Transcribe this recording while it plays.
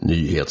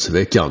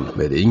Nyhetsveckan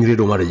med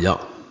Ingrid och Maria.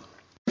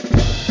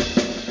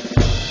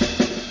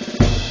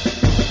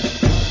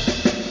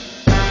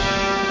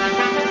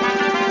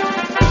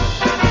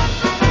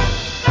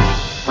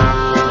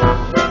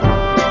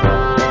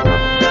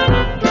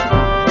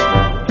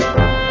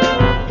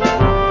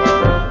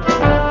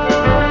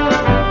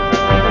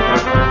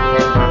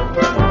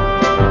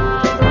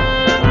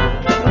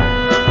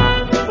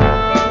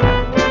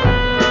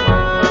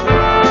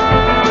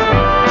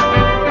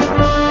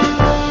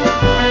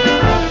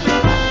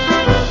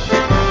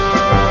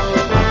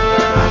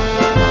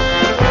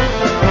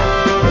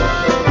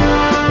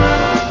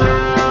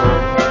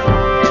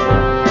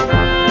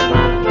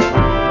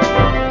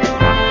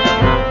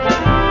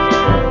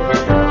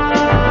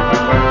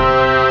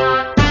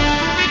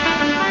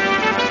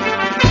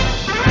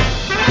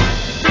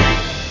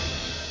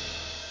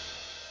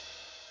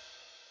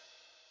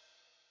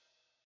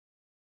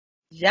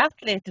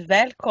 Hjärtligt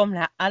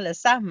välkomna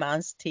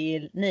allesammans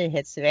till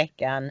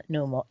Nyhetsveckan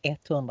nummer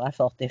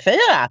 144.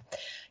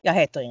 Jag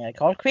heter Ingrid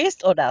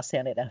Karlqvist och där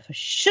ser ni den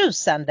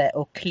förtjusande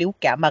och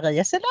kloka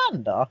Maria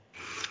Selander.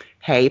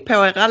 Hej på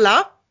er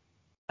alla!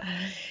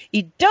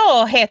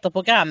 Idag heter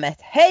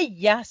programmet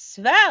Heja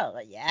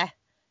Sverige.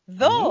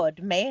 Vad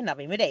menar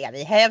vi med det?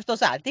 Vi hävt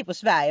oss alltid på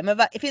Sverige, men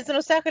finns det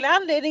någon särskild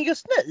anledning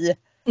just nu?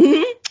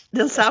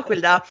 Den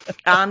särskilda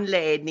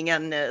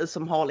anledningen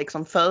som har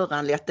liksom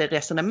föranlett det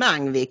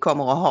resonemang vi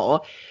kommer att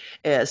ha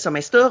som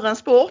är större än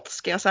sport,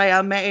 ska jag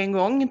säga med en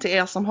gång till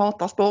er som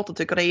hatar sport och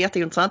tycker det är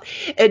jätteintressant.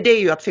 Det är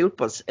ju att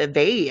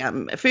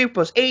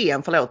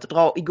fotbolls-EM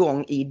drar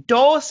igång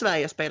idag.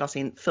 Sverige spelar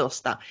sin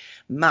första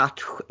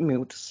match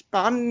mot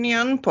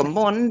Spanien på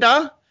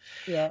måndag.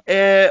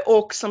 Yeah.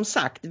 Och som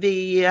sagt,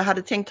 vi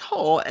hade tänkt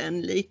ha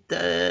en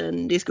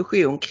liten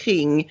diskussion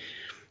kring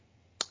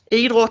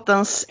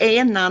idrottens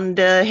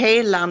enande,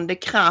 helande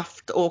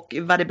kraft och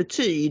vad det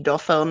betyder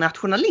för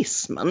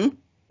nationalismen.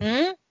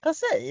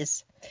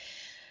 Precis.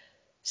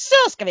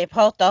 Så ska vi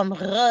prata om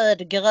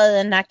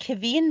rödgröna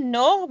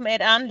kvinnor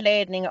med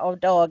anledning av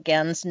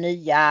dagens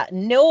nya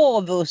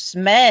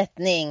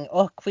Novus-mätning,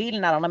 och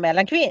skillnaderna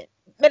mellan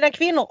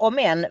kvinnor och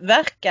män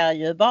verkar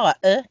ju bara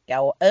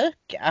öka och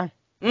öka.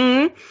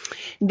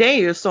 Det är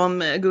ju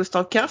som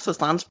Gustav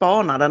Kasselstrand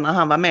spanade när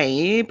han var med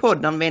i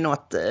podden vid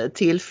något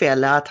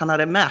tillfälle, att han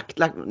hade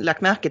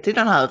lagt märke till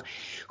den här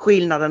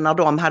skillnaden när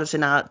de hade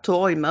sina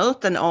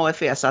torgmöten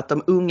AFS, att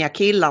de unga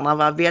killarna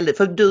var väldigt,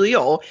 för du och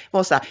jag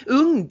var så här,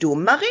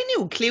 ungdomar är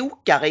nog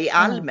klokare i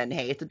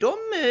allmänhet, de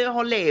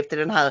har levt i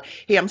den här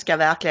hemska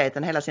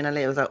verkligheten hela sina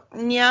liv. Så,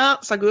 ja,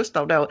 sa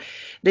Gustav då,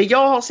 det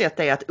jag har sett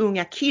är att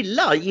unga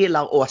killar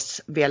gillar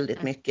oss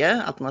väldigt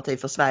mycket, Alternativ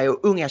för Sverige,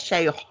 och unga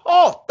tjejer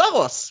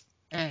hatar oss.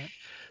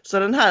 Så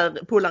den här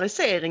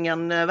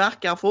polariseringen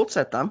verkar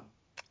fortsätta.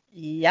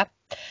 Ja,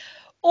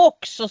 och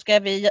så ska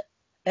vi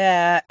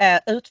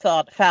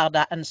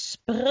utfärda en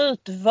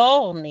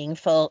sprutvarning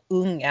för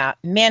unga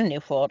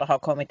människor. Det har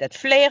kommit ett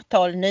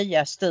flertal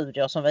nya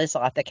studier som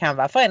visar att det kan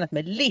vara förenat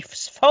med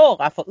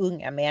livsfara för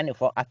unga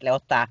människor att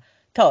låta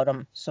ta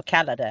de så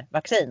kallade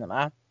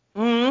vaccinerna.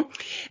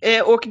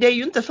 Och det är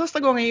ju inte första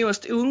gången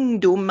just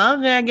ungdomar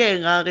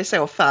reagerar i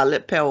så fall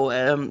på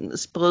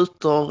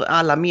sprutor.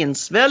 Alla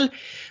minns väl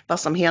vad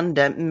som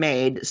hände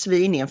med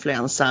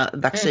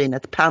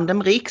svininfluensa-vaccinet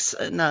Pandemrix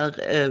när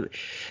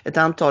ett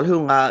antal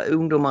 100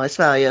 ungdomar i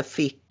Sverige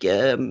fick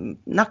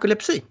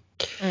narkolepsi.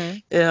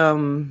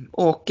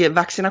 Och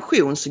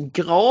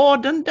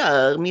vaccinationsgraden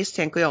där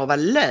misstänker jag var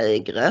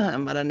lägre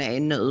än vad den är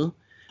nu.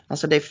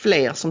 Alltså det är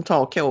fler som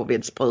tar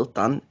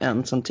covid-sprutan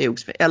än som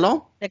togs, eller?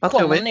 Det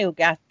kommer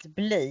nog att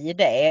bli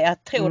det.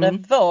 Jag tror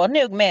det var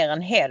nog mer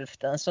än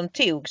hälften som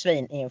tog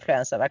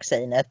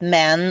svininfluensavaccinet.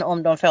 Men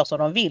om de får som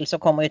de vill så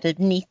kommer ju typ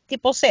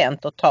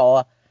 90% att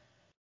ta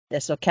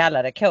det så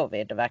kallade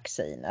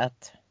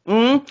covid-vaccinet.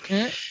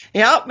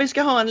 Ja, vi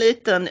ska ha en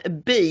liten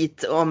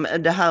bit om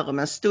det här om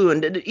en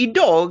stund.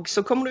 Idag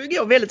så kommer det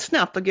gå väldigt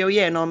snabbt att gå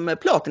igenom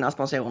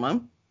platinasponsorerna.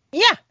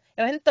 Ja!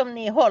 Jag vet inte om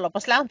ni håller på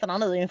slantarna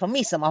nu inför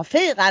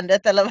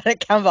midsommarfirandet eller vad det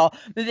kan vara.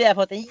 Men vi har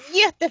fått en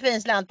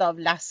jättefin slant av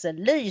Lasse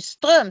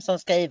Lyström som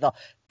skriver: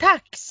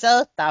 tack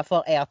söta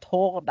för ert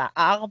hårda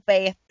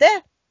arbete.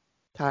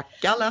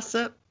 Tackar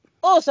Lasse.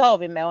 Och så har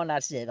vi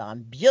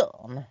månadsgivaren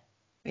Björn.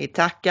 Vi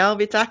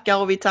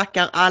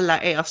tackar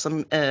alla er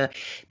som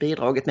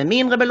bidragit med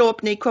mindre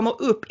belopp. Ni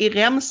kommer upp i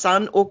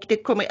remsan och det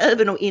kommer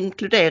även att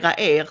inkludera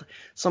er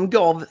som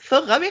gav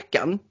förra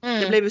veckan.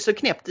 Det blev ju så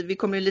knäppt. Vi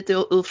kom ju lite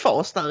ur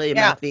fas där i och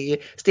med att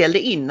vi ställde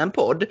in en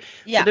podd.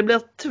 Ja. Så det blir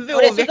 2 veckor.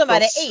 Och dessutom var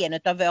det en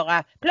av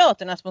våra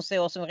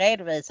platinasponsorer som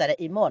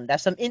redovisade i måndag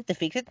som inte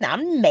fick sitt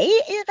namn med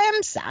i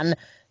remsan.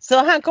 Så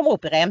han kom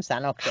upp i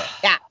remsan också.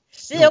 Ja.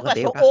 Vi hoppas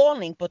på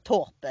ordning på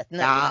torpet nu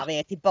när vi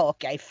är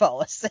tillbaka i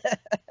fas.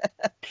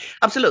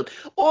 Absolut.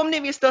 Om ni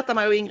vill stötta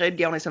mig och Ingrid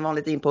går ni som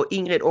vanligt in på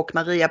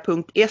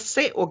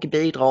ingridochmaria.se och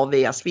bidrar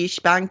via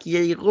Swishbank,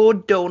 Giro,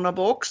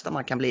 Donorbox där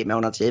man kan bli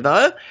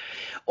månadsgivare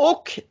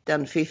och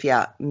den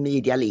fiffiga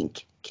Media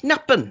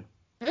Link-knappen.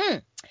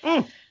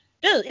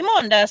 Du, i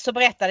måndag så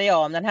berättade jag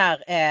om den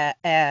här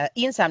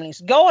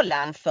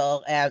insamlingsgalan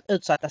för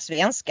utsatta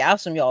svenskar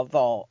som jag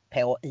var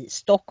på i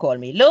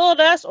Stockholm i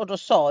lördags, och då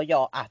sa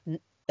jag att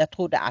jag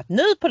trodde att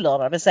nu på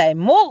lördag, det vill säga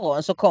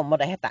imorgon, så kommer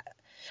det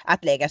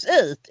att läggas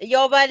ut.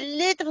 Jag var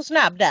lite för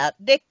snabb där.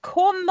 Det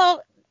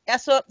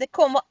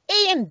kommer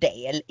en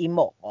del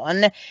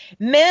imorgon,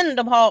 men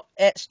de har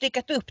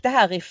styckat upp det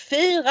här i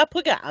 4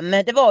 program.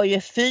 Det var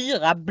ju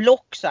 4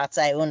 block så att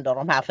säga under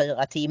de här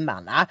 4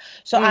 timmarna.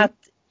 Så att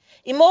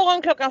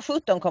imorgon klockan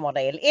 17 kommer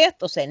del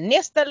 1 och sen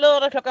nästa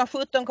lördag klockan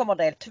 17 kommer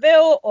del 2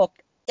 och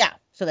ja,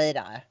 så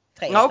vidare.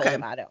 3 och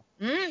 4 då.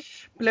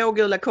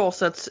 Blågula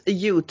korsets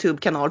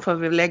YouTube-kanal får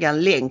vi lägga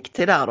en länk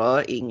till där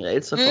då,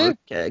 Ingrid, så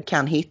folk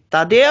kan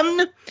hitta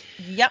den.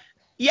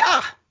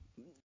 Ja,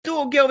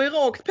 då går vi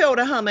rakt på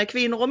det här med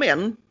kvinnor och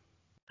män.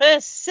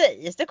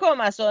 Precis, det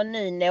kommer alltså en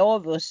ny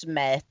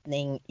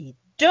Novusmätning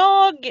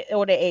idag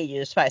och det är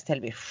ju Sveriges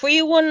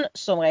Television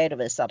som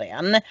redovisar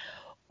den.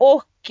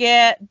 Och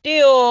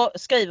då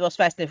skriver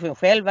Sveriges Television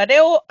själva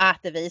då att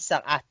det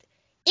visar att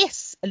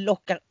S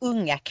lockar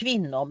unga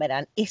kvinnor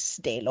medan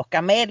SD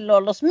lockar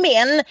medelålders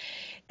män.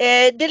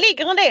 Det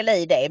ligger en del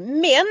i det,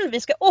 men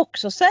vi ska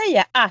också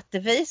säga att det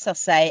visar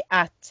sig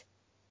att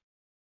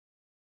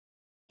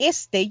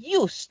SD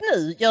just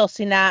nu gör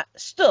sina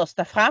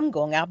största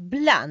framgångar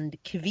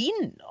bland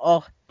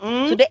kvinnor.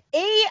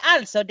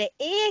 Så det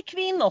är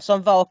kvinnor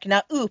som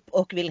vaknar upp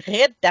och vill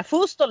rädda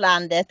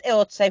fosterlandet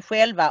åt sig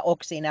själva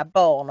och sina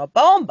barn och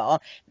barnbarn.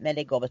 Men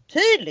det går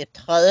betydligt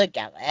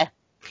trögare.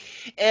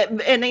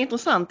 En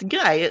intressant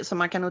grej som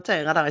man kan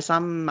notera där i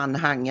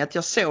sammanhanget.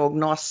 Jag såg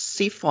några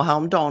siffror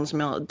häromdagen som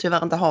jag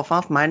tyvärr inte har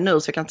framför mig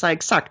nu, så jag kan inte säga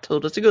exakt hur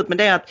det ser ut. Men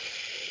det är att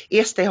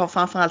SD har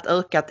framförallt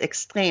ökat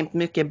extremt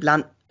mycket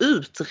bland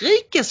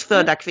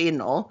utrikesfödda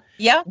kvinnor.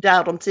 Ja.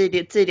 Där de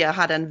tidigare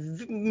hade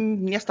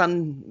en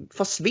nästan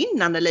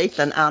försvinnande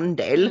liten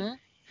andel.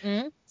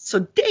 Så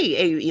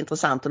det är ju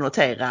intressant att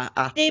notera.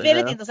 Att, det är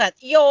väldigt intressant.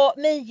 Ja,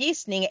 min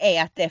gissning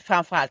är att det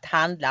framförallt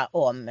handlar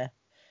om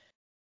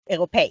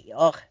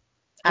europeer.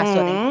 Alltså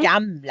den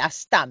gamla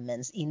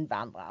stammens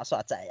invandrare så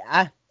att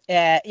säga.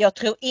 Jag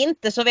tror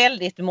inte så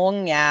väldigt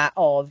många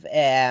av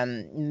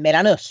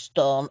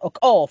Mellanöstern och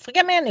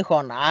Afrika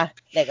människorna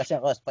lägger sin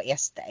röst på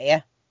SD.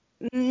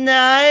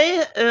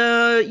 Nej,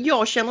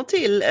 jag känner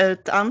till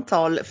ett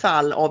antal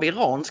fall av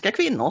iranska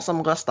kvinnor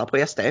som röstar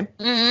på SD.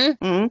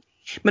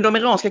 Men de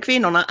iranska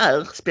kvinnorna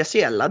är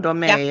speciella.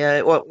 De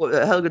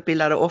är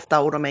högutbildade ofta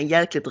och de är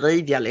jäkligt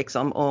riviga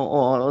liksom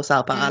och så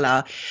här på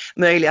alla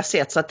möjliga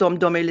sätt. Så att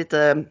de är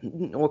lite,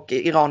 och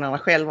iranerna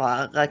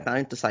själva räknar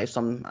inte sig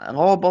som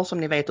araber som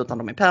ni vet, utan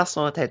de är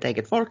perser, ett helt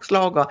eget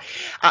folkslag och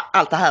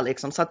allt det här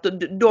liksom. Så att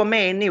de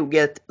är nog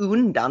ett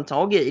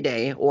undantag i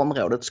det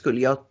området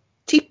skulle jag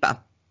tippa.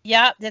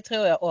 Ja, det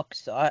tror jag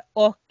också.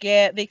 Och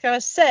vi kan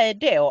väl säga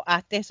då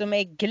att det som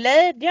är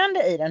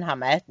glädjande i den här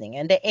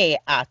mätningen, det är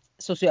att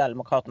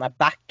Socialdemokraterna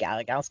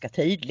backar ganska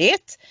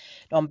tydligt.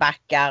 De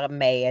backar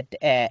med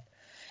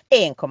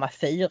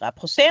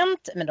 1,4%,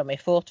 men de är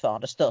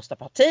fortfarande största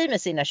parti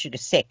med sina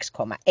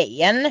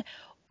 26,1%.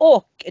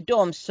 Och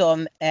de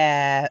som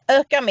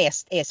ökar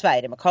mest är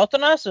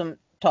Sverigedemokraterna som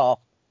tar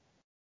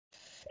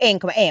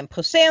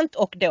 1,1%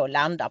 och då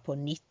landar på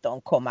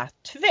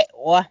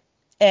 19,2%.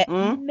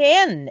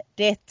 Men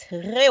det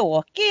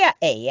tråkiga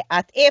är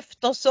att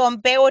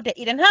eftersom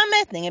både i den här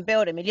mätningen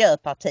både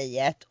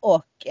Miljöpartiet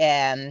och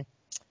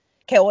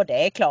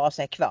KD klarar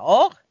sig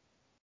kvar,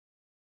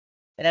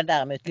 medan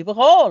däremot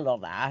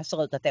Liberalerna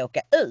ser ut att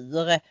åka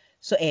ur,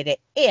 så är det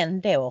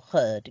ändå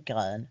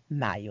rödgrön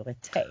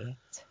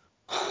majoritet.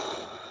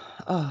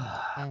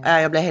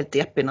 Jag blev helt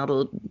deppig när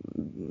du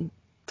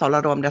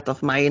talade om detta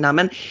för mig innan.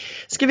 Men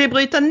ska vi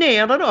bryta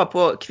ner det då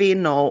på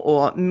kvinnor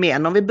och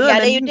män? Om vi börjar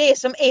det är ju det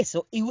som är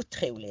så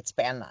otroligt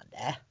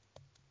spännande.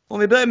 Om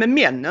vi börjar med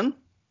männen.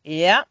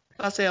 Ja.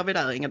 Vad ser vi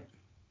där, Ingen?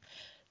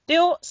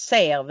 Då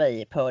ser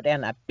vi på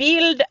denna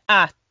bild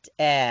att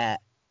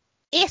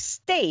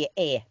SD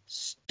är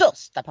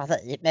största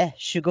parti med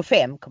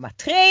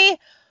 25,3%.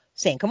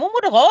 Sen kommer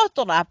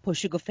Moderaterna på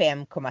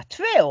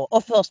 25,2%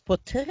 och först på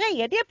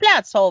 3:e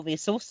plats har vi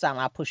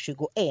sossarna på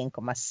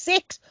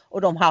 21,6%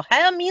 och de har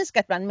här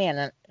minskat bland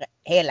männen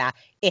hela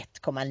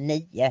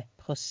 1,9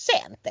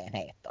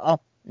 procentenheter.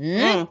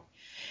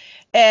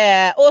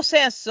 Och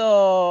sen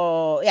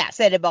så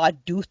är det bara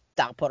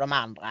duttar på de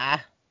andra.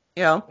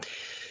 Ja.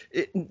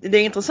 Det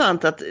är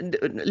intressant att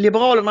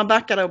Liberalerna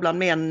backar då bland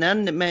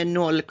männen med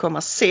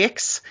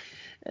 0,6%.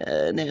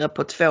 Nere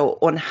på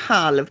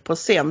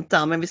 2,5%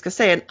 där, men vi ska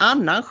se en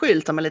annan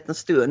skylt om en liten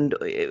stund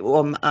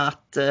om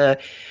att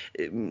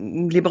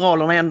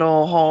Liberalerna ändå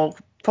har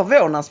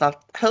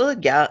förvånansvärt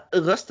höga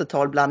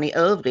röstetal bland i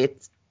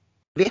övrigt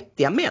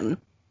vettiga män.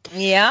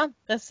 Ja,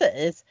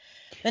 precis.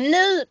 Men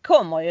nu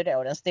kommer ju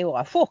då den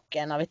stora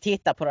chocken när vi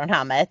tittar på den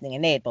här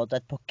mätningen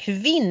nedbrutet på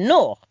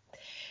kvinnor.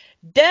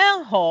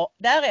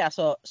 Där är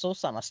alltså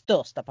sossarnas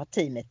största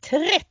parti med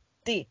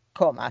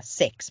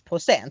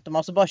 30,6%. De har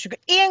alltså bara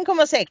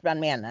 21,6% bland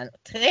männen,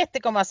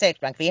 30,6%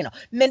 bland kvinnor.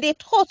 Men det är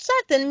trots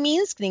allt en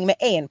minskning med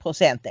 1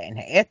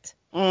 procentenhet.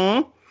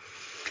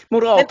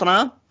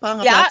 Moderaterna på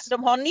andra Ja, plats.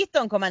 de har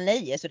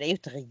 19,9, så det är ju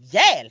ett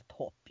rejält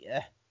hopp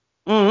ju.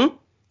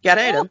 Ja,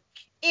 det är det. Och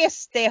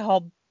SD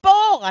har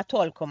bara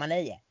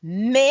 12,9.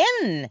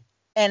 Men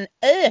en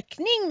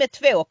ökning med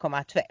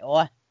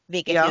 2,2.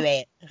 Vilket ju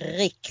är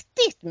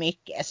riktigt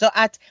mycket. Så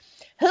att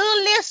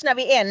hur ledsna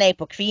vi än är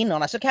på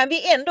kvinnorna så kan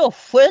vi ändå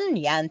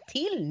skönja en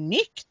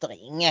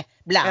tillnyktring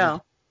bland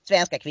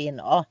svenska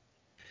kvinnor.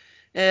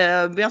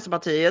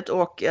 Vänsterpartiet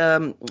och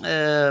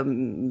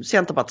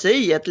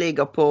Centerpartiet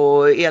ligger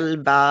på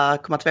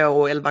 11,2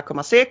 och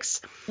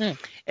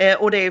 11,6.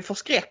 Och det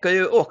förskräcker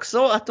ju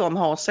också att de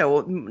har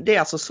så, det är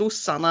alltså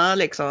sossarna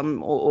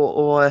liksom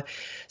och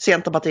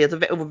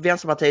Centerpartiet och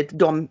Vänsterpartiet,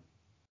 de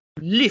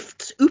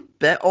lyfts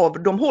uppe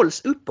de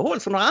hålls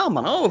under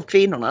armarna av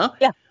kvinnorna.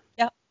 Ja.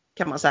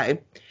 Kan man säga.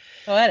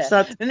 Så är det. Så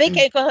att, men vi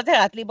kan ju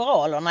konstatera att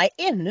Liberalerna är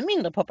ännu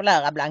mindre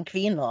populära bland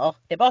kvinnor.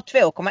 Det är bara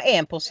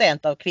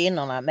 2,1% av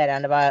kvinnorna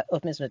medan det var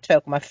åtminstone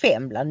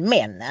 2,5% bland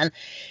männen.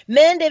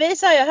 Men det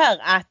visar ju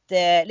här att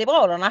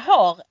Liberalerna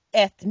har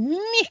ett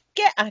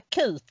mycket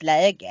akut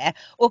läge.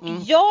 Och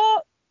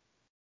jag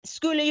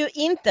skulle ju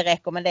inte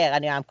rekommendera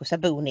Nyamko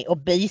Sabuni att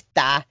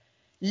byta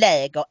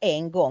läger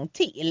en gång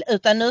till.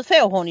 Utan nu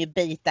får hon ju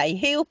bita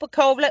ihop och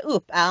kavla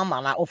upp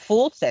ärmarna och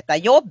fortsätta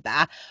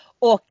jobba.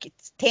 Och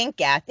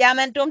tänka att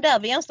men de där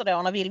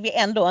vänsterdårarna vill vi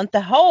ändå inte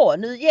ha.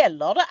 Nu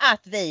gäller det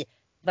att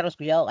vad de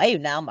skulle göra är ju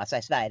närma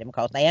sig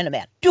Sverigedemokraterna ännu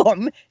mer.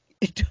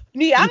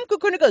 Nyamko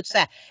kunde gå ut och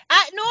säga,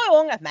 nu har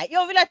jag ångrat mig.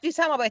 Jag vill att vi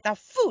samarbetar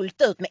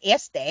fullt ut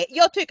med SD.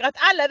 Jag tycker att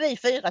alla vi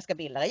 4 ska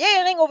bilda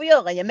regering och vi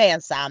gör en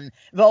gemensam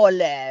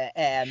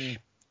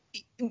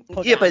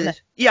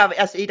Ja,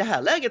 alltså i det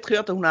här läget tror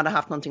jag inte hon hade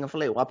haft någonting att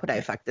förlora på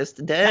det faktiskt.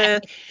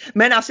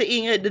 Men alltså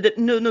Ingrid,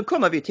 nu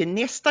kommer vi till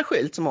nästa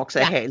skylt som också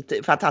är helt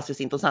fantastiskt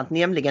intressant,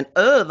 nämligen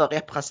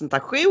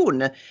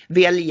överrepresentation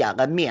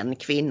väljare, män,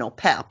 kvinnor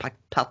per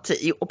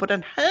parti. Och på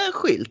den här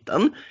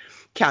skylten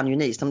kan ju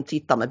ni som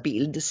tittar med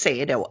bild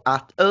se då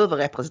att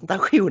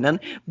överrepresentationen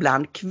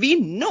bland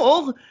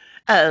kvinnor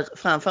är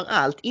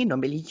framförallt inom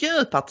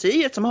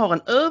Miljöpartiet som har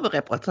en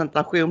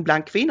överrepresentation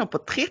bland kvinnor på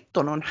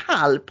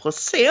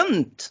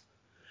 13,5%.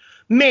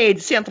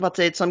 Med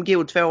Centerpartiet som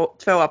god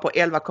tvåa på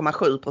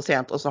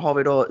 11,7% och så har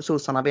vi då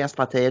sossarna,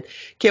 Vänsterpartiet.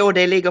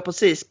 KD ligger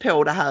precis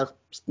på det här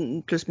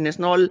plus minus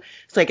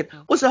noll-strecket.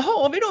 Och så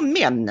har vi då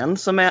männen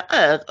som är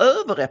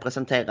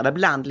överrepresenterade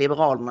bland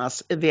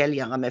Liberalernas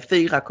väljare med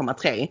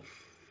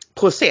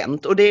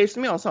 4,3%. Och det är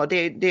som jag sa,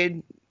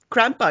 det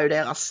krampar ju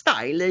deras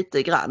style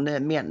lite grann,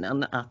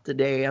 männen, att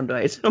det ändå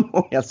är så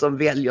många som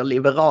väljer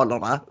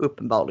Liberalerna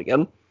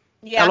uppenbarligen.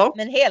 Ja, Hallå?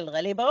 men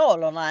hellre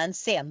Liberalerna än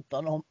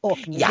Centern och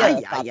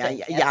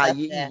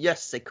Miljöpartiet.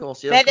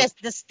 Jössekors. Men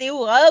det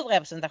stora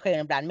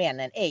överrepresentationen bland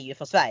männen är ju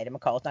för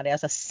Sverigedemokraterna. Det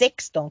är alltså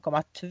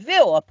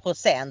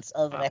 16,2%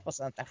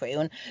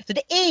 överrepresentation. Så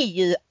det är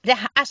ju,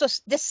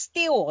 det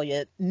står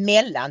ju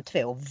mellan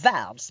två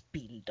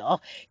världsbilder.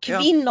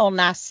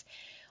 Kvinnornas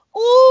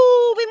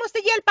vi måste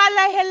hjälpa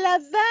alla i hela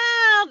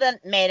världen.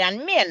 Medan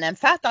männen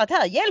fattar att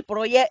här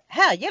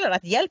gäller det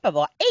att hjälpa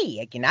våra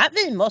egna.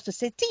 Vi måste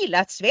se till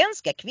att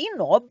svenska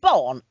kvinnor och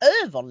barn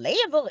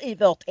överlever i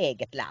vårt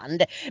eget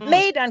land.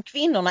 Medan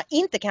kvinnorna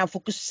inte kan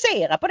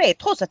fokusera på det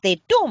trots att det är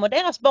de och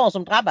deras barn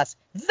som drabbas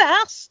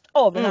värst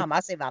av den här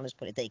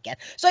massinvandringspolitiken.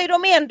 Så är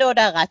de ändå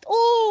där att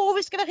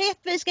vi ska vara rätt,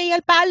 vi ska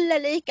hjälpa alla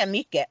lika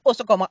mycket. Och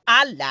så kommer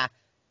alla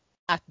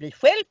att bli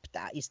stjälpta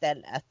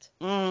istället.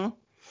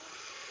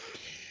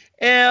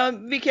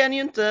 Vi kan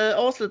ju inte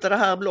avsluta det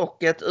här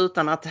blocket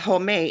utan att ha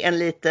med en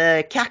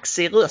lite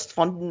kaxig röst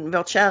från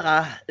vårt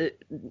kära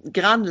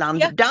grannland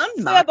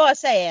Danmark. Får jag bara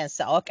säga en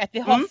sak? Att vi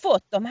har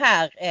fått de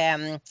här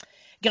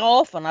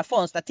graferna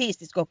från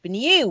Statistisk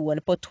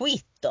opinion på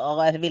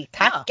Twitter. Jag vill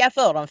tacka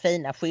för de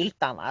fina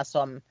skyltarna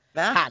som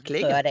han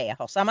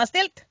har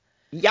sammanställt.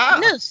 Ja.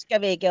 Nu ska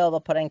vi gå över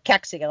på den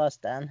kaxiga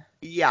rösten.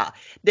 Ja,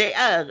 det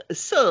är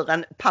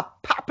Sören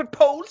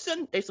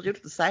Pape-Poulsen. Det är så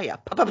roligt att säga.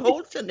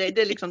 Pape-Poulsen,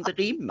 det liksom det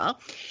rimmar.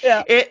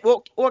 Ja.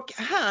 Och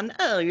han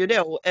är ju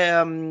då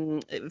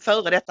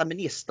före detta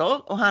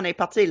minister och han är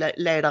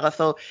partiledare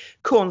för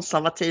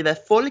konservativa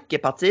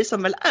Folkeparti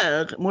som väl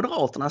är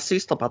Moderaternas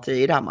systerparti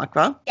i Danmark,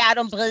 va? Ja,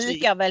 de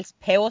brukar väl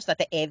påstå att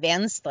det är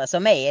vänstre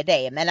som är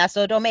det, men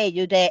alltså de är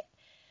ju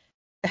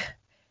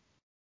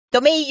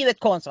ett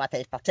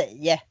konservativt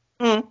parti.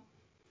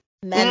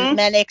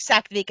 Men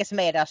exakt vilka som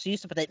är deras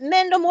systerparti.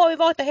 Men de har ju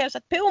varit och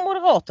hälsat på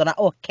Moderaterna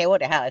och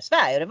KD här i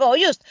Sverige. Och det var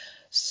just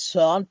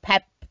Søren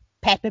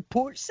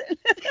Pape-Poulsen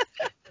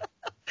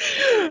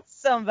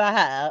som var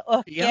här.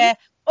 Och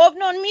av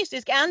någon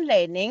mystisk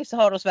anledning så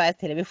har då Sveriges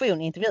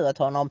Television intervjuat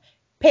honom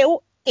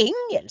på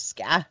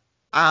engelska.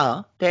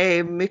 Ja, det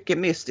är mycket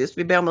mystiskt.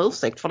 Vi ber om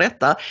ursäkt för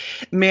detta.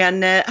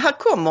 Men här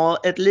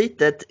kommer ett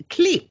litet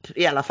klipp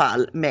i alla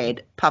fall med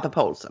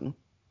Pape-Poulsen.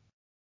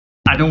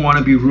 I don't want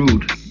to be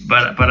rude,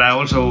 but I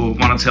also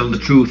want to tell the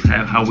truth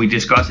how we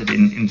discuss it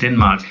in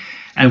Denmark.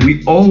 And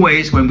we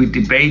always, when we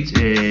debate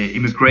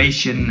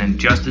immigration and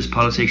justice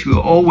politics, we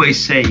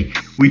always say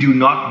we do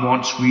not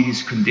want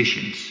Swedish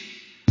conditions.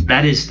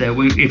 That is,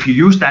 if you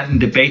use that in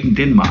debate in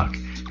Denmark,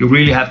 you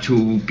really have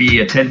to be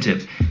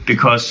attentive,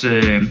 because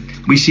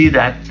we see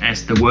that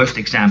as the worst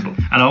example.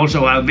 And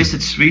also, I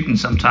visited Sweden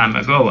some time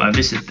ago. I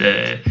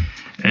visited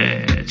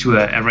to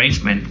an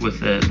arrangement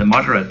with the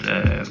moderate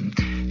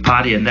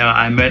party, and there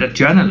I met a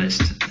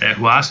journalist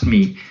who asked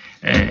me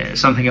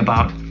something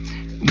about,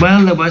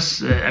 well, there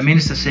was a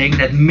minister saying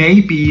that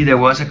maybe there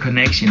was a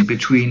connection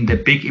between the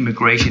big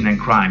immigration and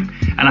crime.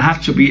 And I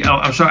have to be,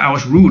 I'm sorry, I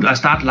was rude. I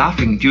started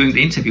laughing during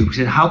the interview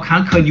because how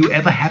can you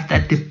ever have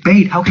that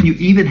debate? How can you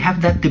even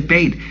have that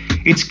debate?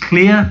 It's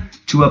clear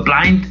to a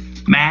blind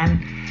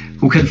man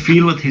who can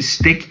feel with his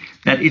stick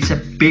that it's a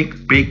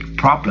big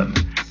problem.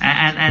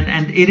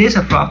 And it is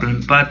a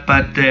problem, but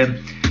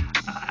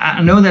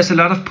I know there's a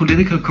lot of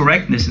political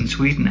correctness in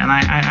Sweden, and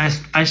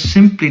I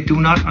simply do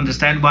not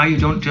understand why you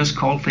don't just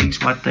call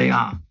things what they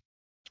are.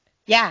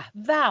 Ja,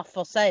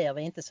 varför säger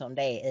vi inte som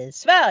det är i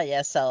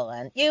Sverige,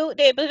 Sören? Jo,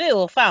 det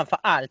beror framför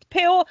allt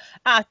på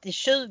att i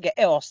 20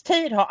 års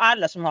tid har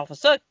alla som har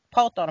försökt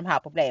prata om de här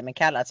problemen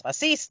kallats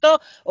rasister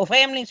och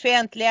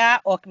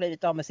främlingsfientliga och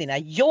blivit av med sina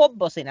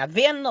jobb och sina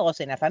vänner och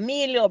sina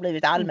familjer och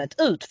blivit allmänt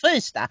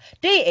utfrysta.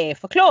 Det är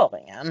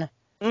förklaringen.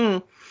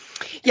 Mm.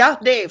 Ja,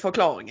 det är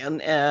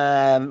förklaringen.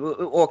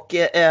 Och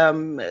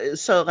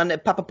Sören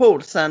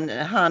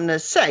Pape-Poulsen, han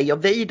säger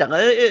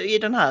vidare i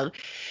den här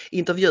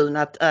intervjun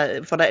att,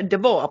 för det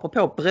var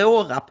apropå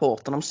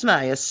BRÅ-rapporten om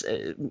Sveriges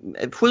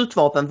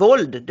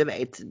skjutvapenvåld, du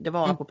vet, det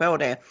var apropå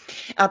det,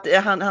 att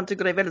han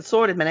tycker det är väldigt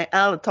sorgligt, men är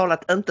ärligt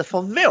talat inte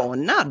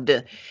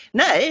förvånad.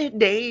 Nej,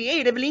 det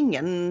är det väl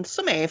ingen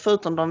som är,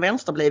 förutom de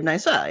vänsterblivna i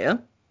Sverige.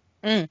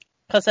 Mm.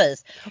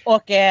 Precis.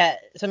 Och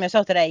som jag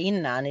sa till dig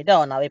innan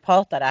idag när vi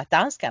pratade, att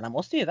danskarna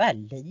måste ju vara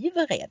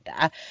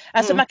livrädda.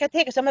 Alltså man kan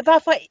tänka sig, men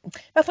varför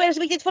är det så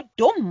viktigt för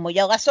dem att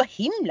göra så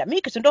himla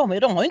mycket som de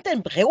gör? De har ju inte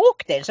en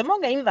bråkdel så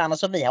många invandrare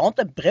som vi har,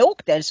 inte en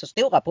bråkdel så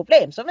stora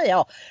problem som vi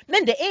har.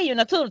 Men det är ju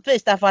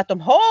naturligtvis därför att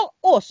de har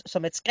oss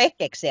som ett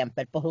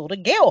skräckexempel på hur det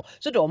går.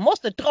 Så de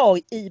måste dra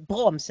i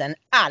bromsen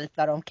allt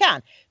vad de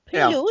kan.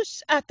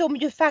 Plus att de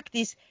ju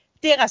faktiskt,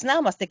 deras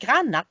närmaste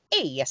grannar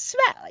är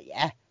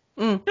Sverige.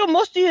 De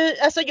måste ju,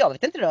 alltså jag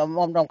vet inte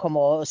om de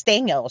kommer att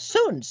stänga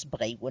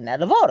Öresundsbron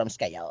eller vad de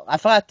ska göra,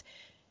 för att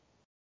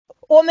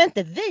om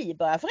inte vi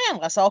börjar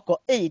förändra saker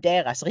i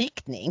deras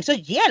riktning så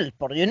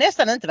hjälper det ju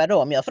nästan inte vad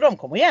de gör, för de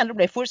kommer ju ändå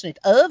bli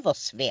fullständigt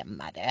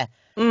översvämmade.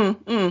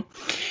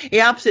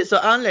 Ja, precis, så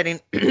anledningen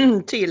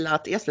till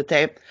att SVT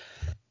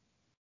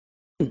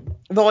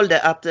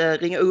valde att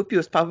ringa upp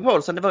just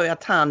Pape-Poulsen, det var ju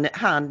att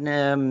han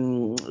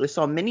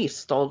som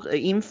minister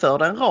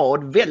införde en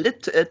rad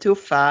väldigt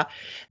tuffa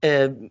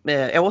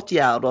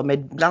åtgärder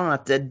med bland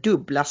annat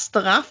dubbla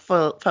straff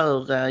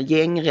för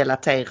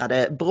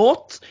gängrelaterade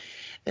brott,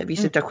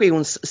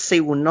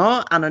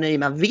 visitationszoner,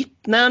 anonyma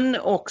vittnen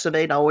och så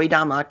vidare. Och i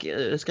Danmark,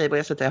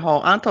 skriver SVT,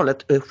 har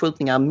antalet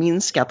skjutningar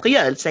minskat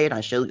rejält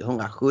sedan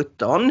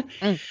 2017.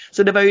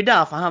 Så det var ju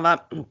därför han var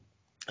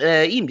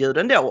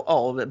inbjuden då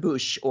av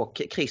Bush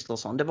och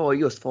Kristersson. Det var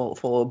just för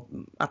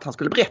att han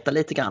skulle berätta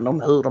lite grann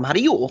om hur de hade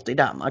gjort i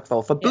Danmark för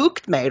att få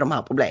bukt med de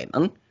här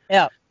problemen.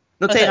 Ja.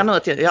 Notera nu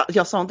att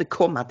jag sa inte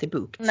komma till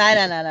bukt.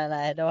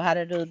 Nej, då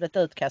hade du blivit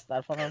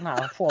utkastad från den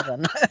här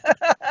showen.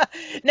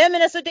 Nej,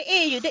 men alltså det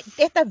är ju,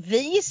 detta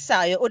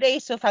visar ju, och det är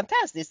så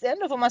fantastiskt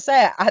ändå får man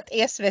säga, att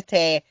SVT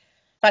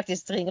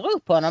faktiskt ringer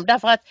upp honom,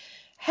 därför att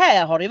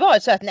här har det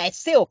varit så att nej,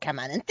 så kan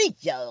man inte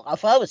göra,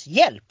 för övrigt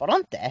hjälper det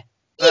inte.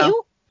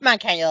 Jo, man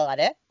kan göra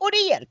det och det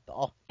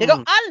hjälper. Det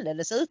går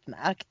alldeles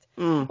utmärkt.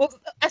 Och,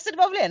 alltså det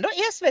var väl ändå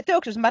SVT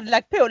också som hade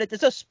lagt på lite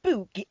så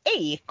spooky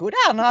eko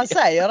där när han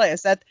säger det.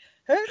 Så att,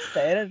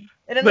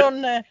 är det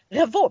någon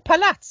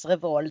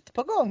palatsrevolt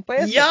på gång på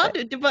SVT? Ja,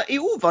 det var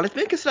ovanligt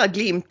mycket sådär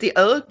glimt i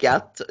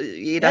ögat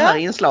i det här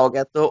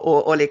inslaget.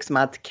 Och liksom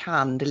att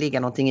kan det ligga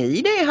någonting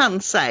i det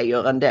han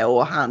säger ändå.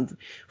 Och han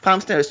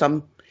framställer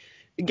som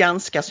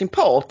ganska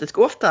sympatisk.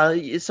 Ofta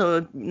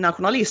så när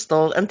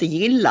journalister inte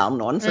gillar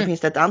någon så finns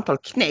det ett antal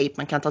knep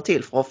man kan ta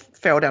till för att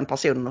få den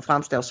personen att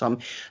framstå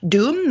som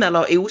dum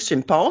eller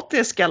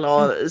osympatisk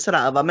eller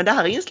sådär. Va? Men det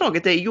här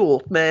inslaget är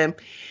gjort med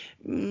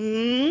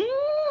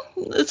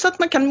så att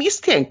man kan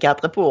misstänka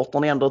att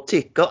reportern ändå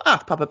tycker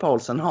att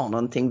Pape-Poulsen har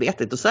någonting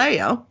vettigt att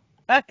säga.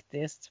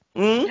 Faktiskt.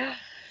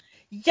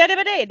 Ja, det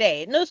var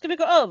det. Nu ska vi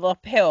gå över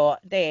på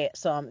det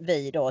som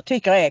vi då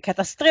tycker är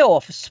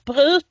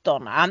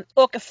katastrofsprutorna.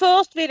 Och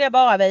först vill jag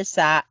bara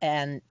visa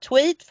en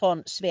tweet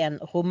från Sven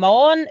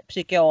Roman,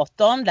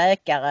 psykiatern,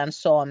 läkaren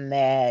som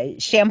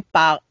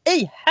kämpar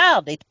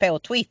ihärdigt på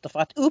Twitter för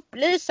att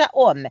upplysa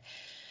om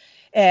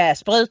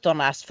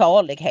sprutornas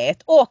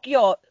farlighet. Och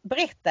jag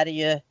berättade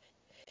ju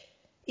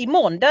i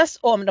måndags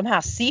om de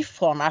här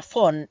siffrorna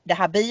från det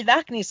här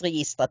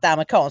biverkningsregistret, det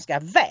amerikanska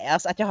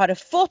VAERS, att jag hade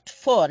fått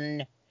från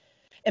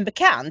en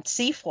bekant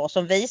siffror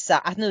som visar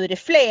att nu är det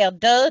fler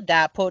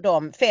döda på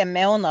de 5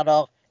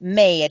 månader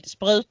med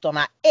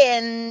sprutorna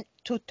än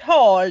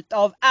totalt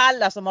av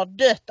alla som har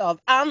dött av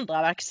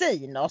andra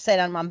vacciner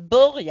sedan man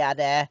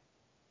började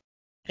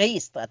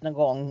registret någon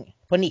gång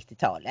på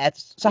 90-talet.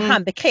 Så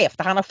han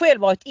bekräftar, han har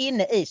själv varit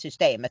inne i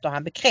systemet och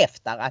han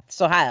bekräftar att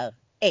så här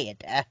är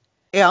det.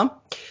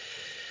 Ja,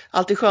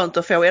 alltid skönt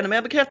att få ännu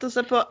mer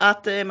bekräftelse på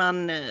att det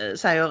man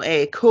säger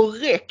är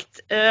korrekt.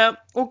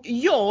 Och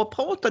jag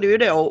pratade ju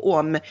då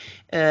om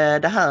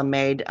det här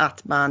med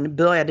att man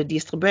började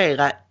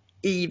distribuera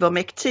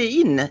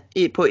Ivermectin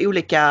på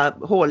olika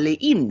håll i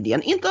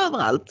Indien. Inte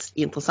överallt,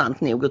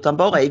 intressant nog, utan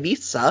bara i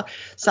vissa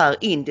så här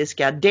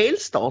indiska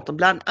delstater,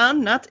 bland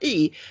annat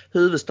i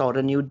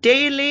huvudstaden New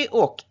Delhi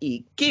och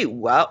i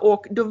Goa.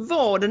 Och då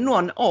var det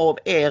någon av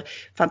er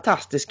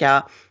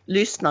fantastiska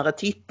lyssnare,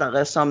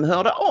 tittare som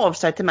hörde av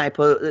sig till mig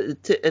på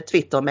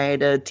Twitter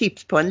med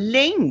tips på en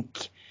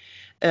länk.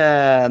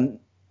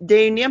 Det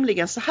är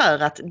nämligen så här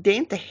att det är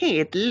inte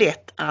helt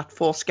lätt att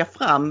forska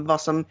fram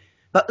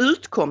vad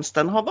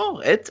utkomsten har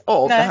varit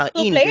av det här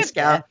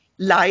indiska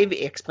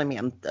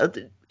live-experimentet.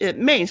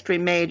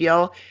 Mainstream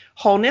media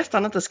har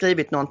nästan inte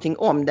skrivit någonting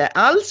om det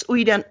alls, och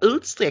i den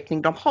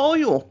utsträckning de har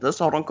gjort det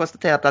så har de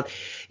konstaterat att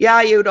det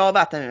har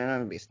varit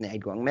en viss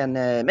nedgång, men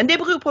det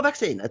beror på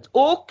vaccinet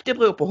och det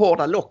beror på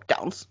hårda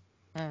lockdowns.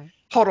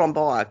 Har de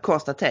bara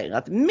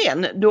konstaterat.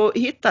 Men då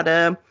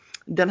hittade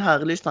den här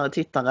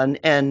lyssnare-tittaren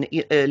en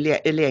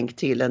länk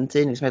till en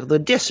tidning som heter The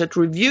Desert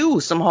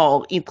Review, som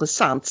har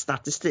intressant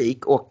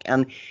statistik och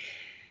en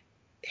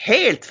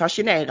helt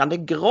fascinerande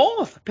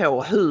graf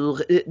på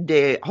hur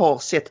det har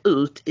sett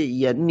ut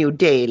i New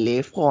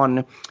Delhi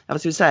från,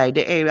 jag vill säga,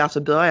 det är ju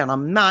alltså början av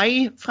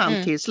maj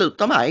fram till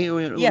slutet av maj,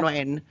 under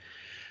en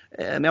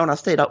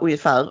månads tid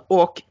ungefär.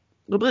 Och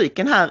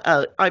rubriken här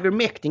är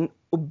Ivermectin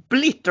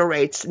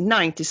obliterates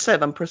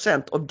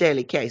 97% of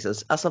Delhi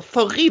cases, alltså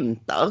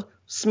förintar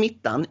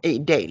smittan i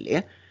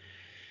Delhi.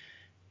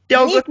 Det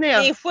har gått ner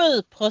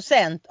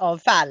 97% av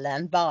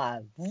fallen bara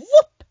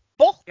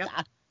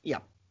borta.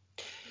 Ja.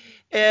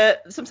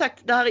 Som sagt,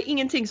 det här är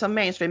ingenting som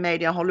mainstream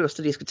media har lust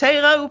att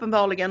diskutera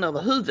uppenbarligen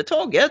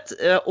överhuvudtaget,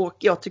 och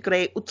jag tycker det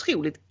är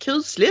otroligt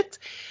kusligt.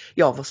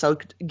 Jag har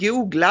försökt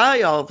googla,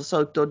 jag har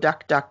försökt att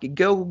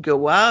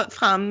DuckDuckGoa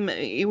fram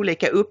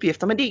olika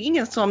uppgifter, men det är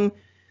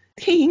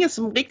ingen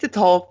som riktigt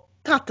har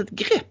tagit ett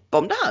grepp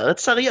om det här, ett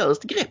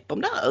seriöst grepp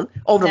om det här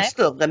av de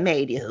större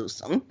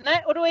mediehusen.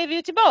 Nej, och då är vi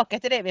ju tillbaka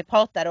till det vi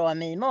pratade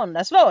om i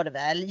måndags, var det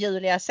väl?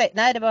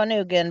 Det var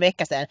nog en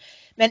vecka sedan.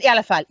 Men i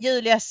alla fall,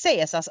 Julia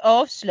Caesars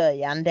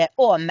avslöjande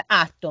om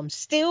att de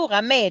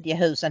stora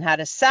mediehusen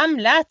hade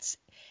samlats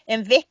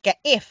en vecka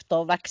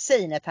efter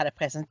vaccinet hade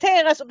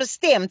presenterats och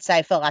bestämt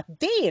sig för att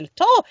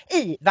delta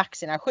i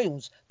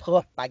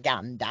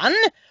vaccinationspropagandan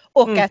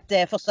och att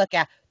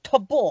försöka ta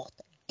bort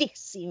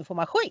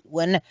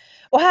desinformation.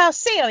 Och här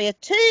ser vi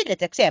ett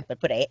tydligt exempel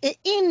på det. I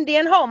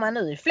Indien har man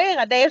nu i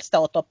flera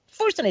delstater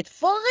fullständigt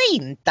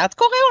förintat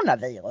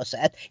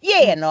coronaviruset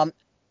genom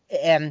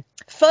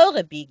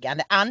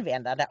förebyggande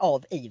användande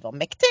av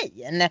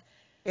Ivermectin.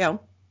 Ja.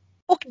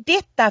 Och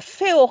detta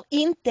får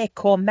inte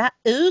komma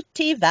ut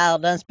till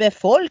världens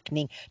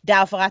befolkning,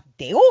 därför att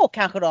då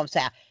kanske de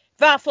säger,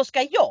 varför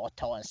ska jag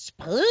ta en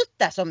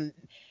spruta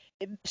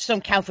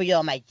som kanske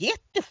gör mig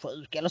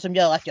jättesjuk eller som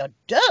gör att jag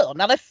dör,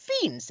 när det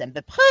finns en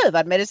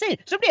beprövad medicin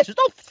som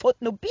dessutom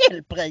fått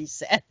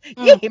Nobelpriset.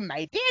 Ge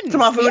mig den.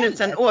 Som har funnits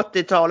sedan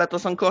 80-talet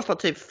och som kostar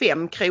typ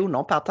 5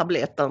 kronor per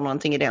tablett eller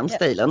någonting i den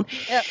stilen.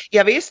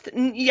 Ja visst,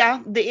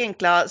 det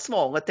enkla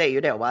svaret är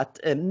ju då att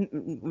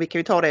vi kan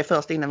ju ta det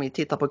först innan vi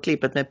tittar på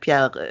klippet med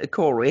Pierre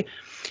Corey.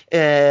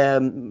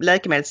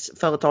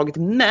 Läkemedelsföretaget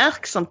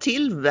Merck som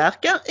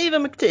tillverkar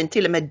Ivermectin,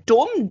 till och med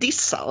de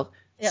dissar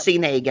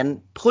sin egen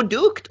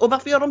produkt. Och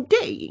varför gör de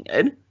det,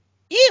 Ingrid?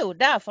 Jo,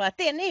 därför att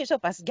den är ju så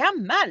pass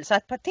gammal så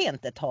att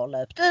patentet har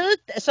löpt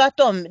ut. Så att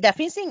där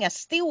finns inga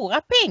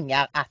stora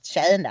pengar att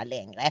tjäna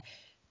längre.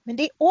 Men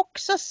det är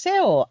också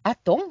så att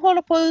de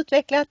håller på att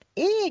utveckla ett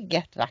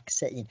eget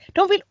vaccin.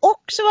 De vill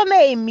också vara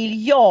med i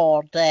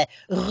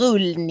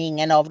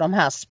miljardrullningen av de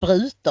här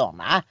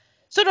sprutorna.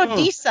 Så då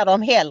dissar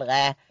de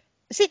hellre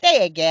sitt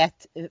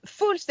eget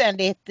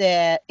fullständigt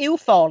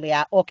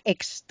ofarliga och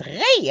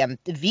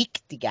extremt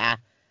viktiga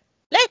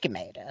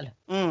läkemedel.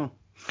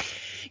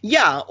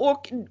 Ja,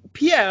 och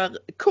Pierre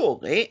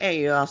Corey är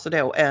ju alltså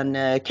då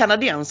en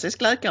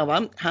kanadensisk läkare,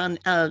 va? Han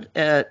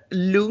är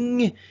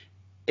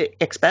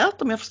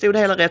lungexpert om jag förstod det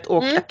hela rätt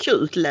och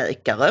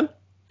akutläkare.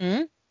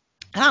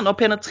 Han har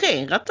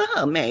penetrerat det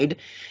här med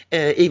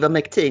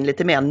Ivermectin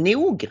lite mer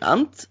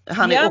noggrant.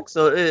 Han är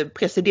också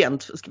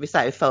president, ska vi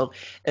säga, för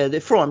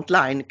The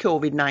Frontline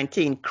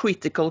COVID-19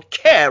 Critical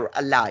Care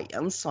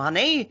Alliance. Så han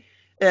är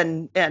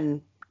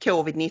en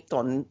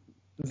covid-19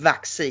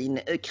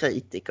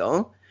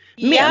 vaccinkritiker.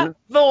 Men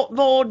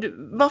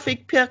vad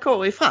fick Pierre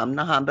Corey fram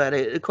när han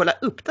började kolla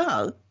upp det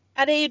här?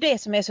 Ja, det är ju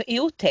det som är så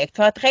otäckt,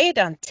 för att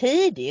redan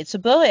tidigt så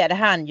började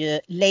han ju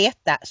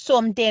leta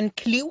som den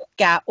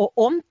kloka och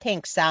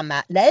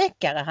omtänksamma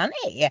läkare han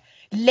är.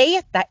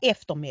 Leta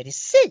efter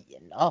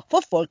mediciner,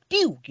 för folk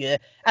dog ju,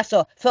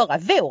 alltså förra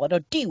våren då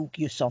dog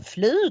ju som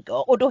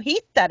flugor, och då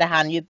hittade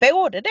han ju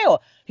både då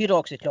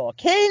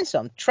hydroxyklorokin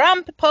som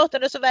Trump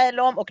pratade så väl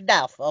om och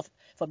därför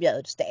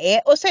förbjöds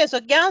det. Och sen så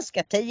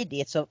ganska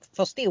tidigt så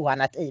förstod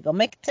han att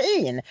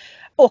ivermectin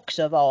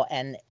också var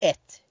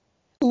ett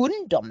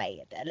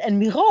undermedel, en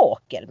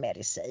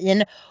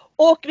mirakelmedicin.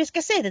 Och vi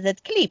ska se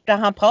ett klipp där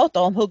han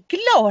pratar om hur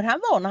glad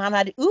han var när han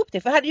hade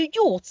upptäckt, för det hade ju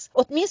gjorts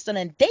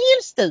åtminstone en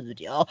del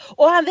studier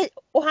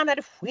och han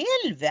hade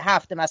själv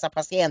haft en massa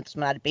patienter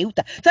som han hade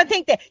botat. Så han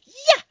tänkte,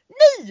 ja,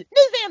 nu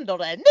vänder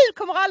det, nu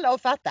kommer alla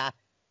att fatta.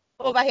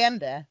 Och vad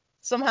hände?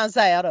 Som han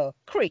säger då,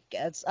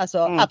 crickets, alltså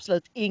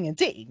absolut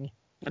ingenting.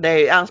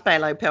 Han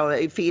spelar ju på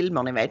i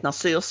filmer, ni vet, när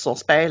syrsor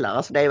spelar.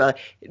 Alltså det är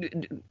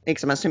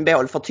liksom en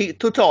symbol för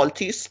total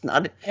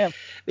tystnad. Ja.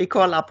 Vi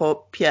kollar på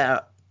Pierre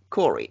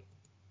Corey.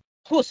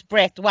 Hos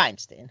Brett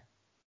Weinstein.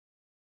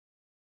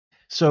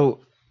 So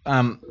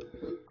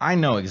I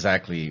know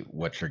exactly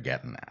what you're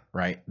getting at,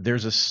 right?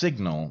 There's a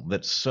signal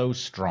that's so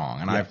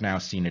strong, and I've now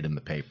seen it in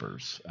the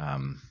papers.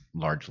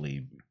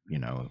 Largely,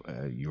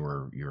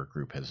 your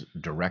group has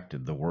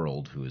directed the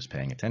world who is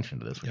paying attention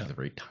to this, which is a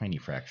very tiny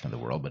fraction of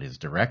the world, but has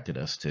directed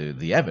us to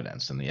the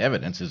evidence, and the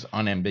evidence is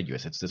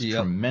unambiguous. It's this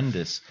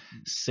tremendous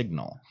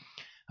signal.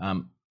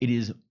 It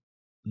is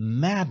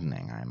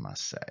maddening, I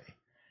must say,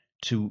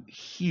 to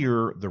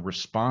hear the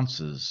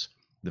responses,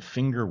 the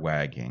finger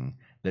wagging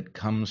that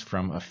comes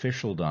from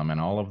officialdom and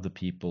all of the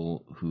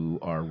people who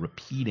are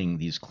repeating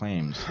these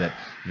claims that,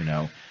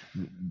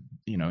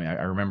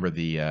 I remember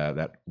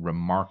that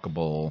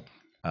remarkable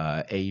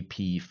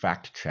AP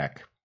fact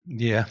check.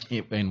 Yeah.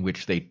 In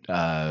which they,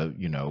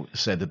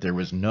 said that there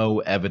was no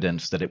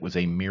evidence that it was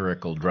a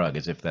miracle drug,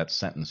 as if that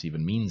sentence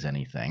even means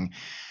anything.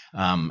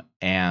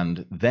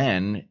 And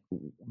then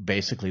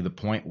basically the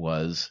point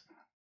was,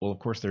 well, of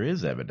course there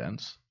is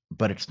evidence,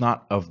 but it's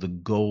not of the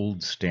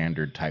gold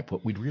standard type.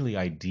 What we'd really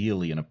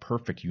ideally in a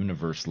perfect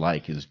universe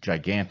like is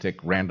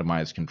gigantic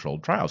randomized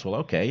controlled trials. Well,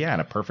 okay, yeah, in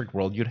a perfect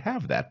world you'd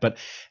have that. But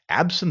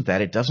absent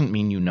that, it doesn't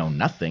mean you know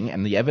nothing.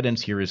 And the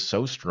evidence here is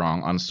so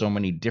strong on so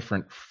many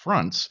different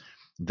fronts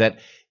that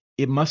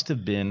it must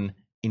have been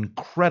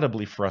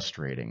incredibly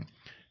frustrating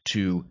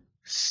to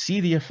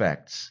see the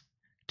effects,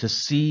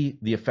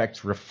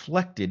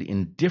 reflected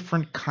in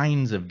different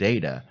kinds of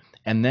data,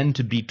 and then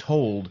to be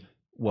told,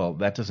 well,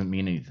 that doesn't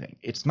mean anything.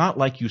 It's not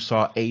like you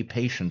saw a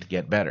patient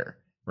get better,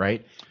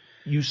 right?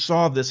 You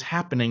saw this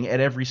happening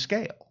at every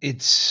scale.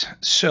 It's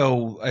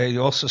so, I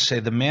also say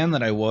the man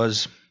that I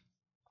was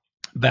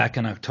back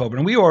in October,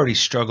 and we already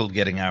struggled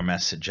getting our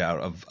message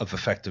out of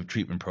effective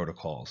treatment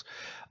protocols.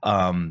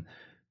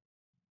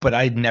 But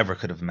I never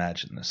could have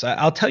imagined this.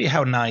 I'll tell you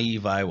how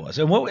naive I was.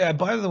 And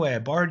by the way, I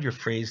borrowed your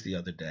phrase the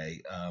other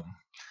day.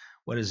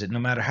 What is it? No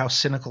matter how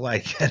cynical I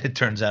get, it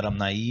turns out I'm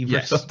naive.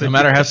 Yes. Or something. No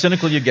matter how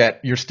cynical you get,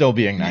 you're still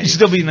being naive. You're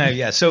still being naive,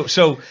 yeah.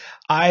 So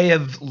I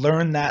have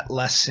learned that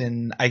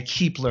lesson. I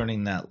keep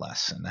learning that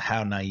lesson,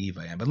 how naive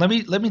I am. But let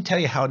me tell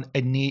you how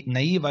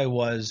naive I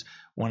was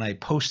when I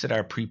posted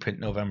our preprint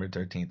November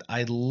 13th.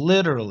 I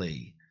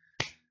literally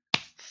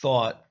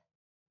thought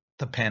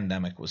the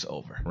pandemic was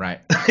over.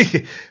 Right.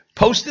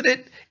 Posted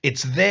it.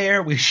 It's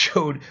there. We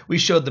showed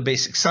the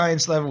basic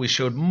science level. We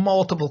showed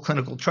multiple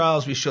clinical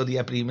trials. We showed the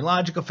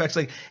epidemiological effects.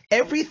 Like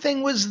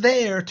everything was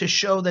there to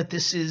show that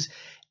this is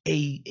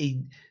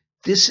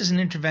this is an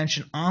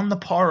intervention on the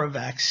par of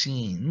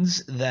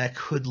vaccines that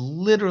could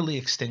literally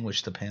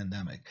extinguish the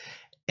pandemic.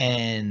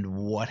 And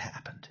what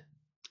happened?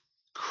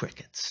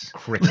 Crickets.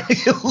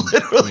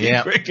 Literally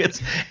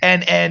crickets.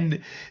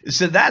 And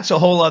so that's a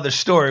whole other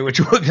story, which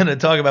we're going to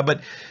talk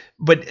about.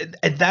 But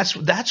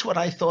that's what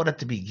I thought at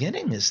the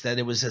beginning, is that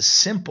it was as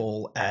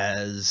simple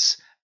as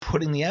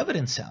putting the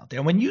evidence out there.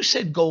 And when you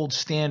said gold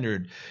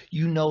standard,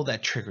 that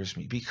triggers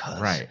me,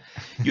 because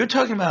you're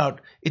talking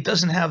about it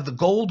doesn't have the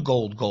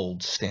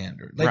gold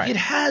standard. Like it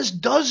has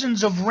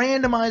dozens of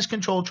randomized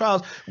controlled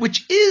trials,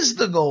 which is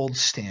the gold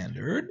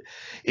standard.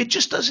 It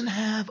just doesn't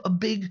have a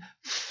big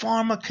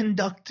pharma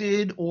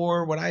conducted,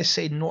 or what I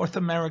say North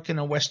American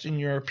or Western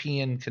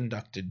European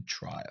conducted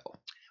trial.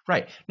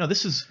 Right. No,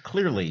 this is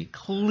clearly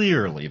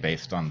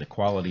based on the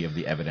quality of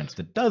the evidence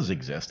that does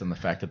exist, and the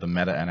fact that the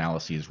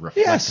meta-analyses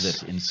reflect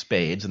this in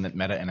spades, and that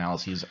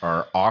meta-analyses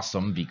are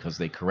awesome because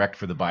they correct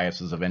for the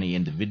biases of any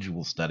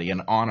individual study,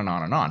 and on and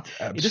on and on.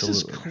 Absolutely. This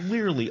is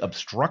clearly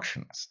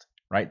obstructionist,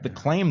 right? The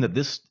claim that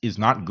this is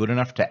not good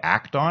enough to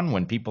act on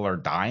when people are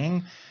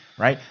dying,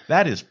 right?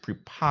 That is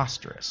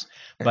preposterous.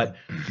 But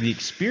the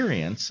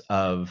experience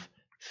of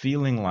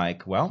feeling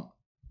like, well,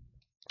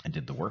 I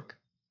did the work.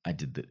 I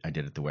did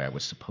it the way I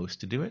was supposed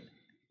to do it.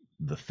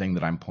 The thing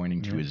that I'm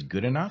pointing to is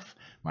good enough.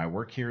 My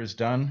work here is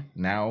done.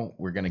 Now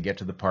we're going to get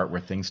to the part where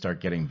things start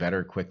getting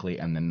better quickly,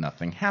 and then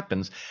nothing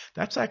happens.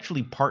 That's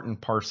actually part and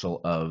parcel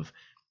of,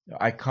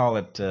 I call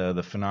it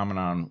the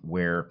phenomenon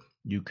where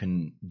you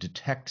can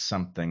detect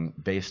something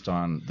based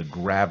on the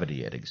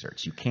gravity it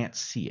exerts. You can't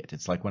see it.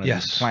 It's like one of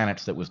these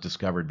planets that was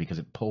discovered because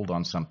it pulled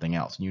on something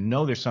else. And you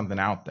know there's something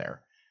out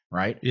there,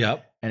 right?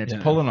 Yep. And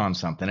it's pulling on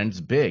something, and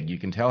it's big. You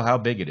can tell how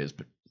big it is,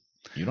 but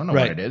you don't know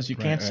what it is. You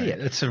can't see it.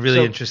 It's a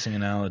really interesting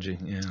analogy.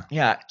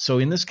 Yeah. So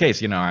in this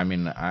case, I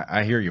mean,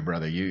 I hear you,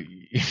 brother.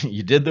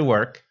 You did the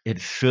work.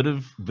 It should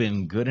have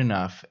been good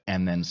enough,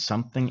 and then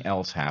something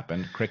else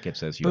happened.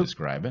 Crickets, as you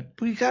describe it.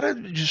 We gotta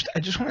I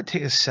just want to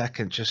take a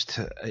second just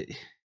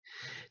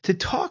to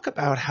talk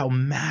about how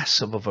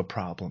massive of a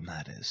problem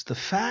that is. The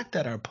fact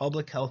that our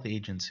public health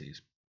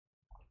agencies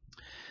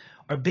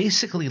are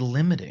basically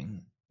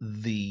limiting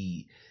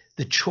the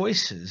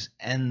choices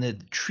and the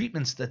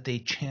treatments that they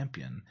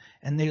champion,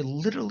 and they're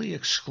literally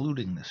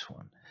excluding this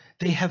one.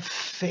 They have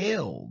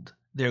failed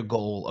their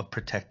goal of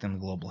protecting the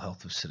global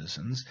health of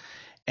citizens,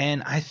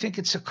 and I think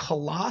it's a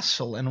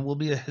colossal and will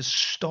be a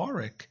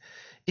historic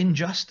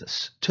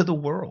injustice to the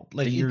world.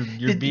 Like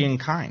you're being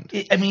kind.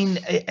 I mean,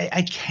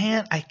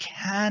 I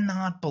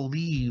cannot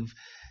believe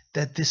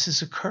that this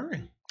is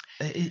occurring.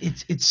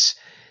 It's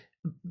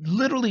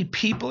literally,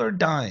 people are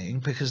dying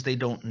because they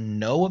don't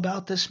know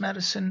about this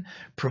medicine.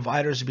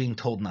 Providers are being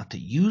told not to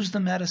use the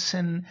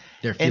medicine.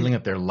 They're feeling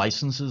that their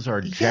licenses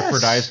are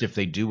jeopardized if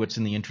they do what's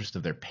in the interest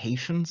of their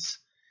patients.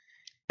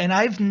 And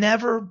I've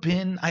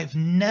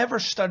never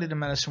studied a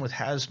medicine that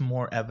has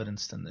more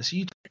evidence than this.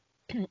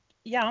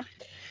 Ja.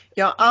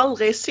 Jag har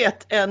aldrig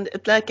sett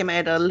ett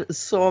läkemedel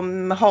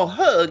som har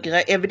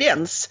högre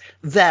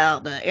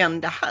evidensvärde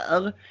än det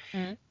här.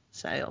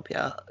 Säger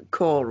Pierre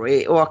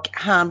Corey, och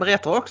han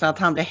berättar också att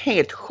han blev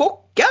helt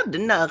chockad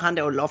när han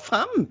då la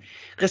fram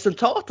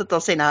resultatet av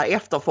sina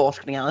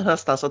efterforskningar i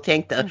höstas och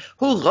tänkte,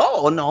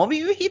 hurra, nu har vi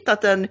ju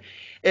hittat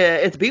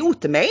ett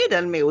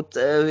botemedel mot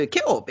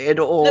covid.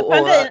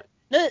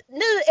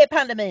 Nu är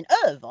pandemin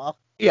över.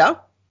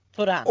 Ja,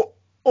 Tror han.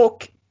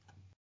 Och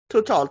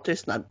totalt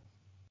tystnad.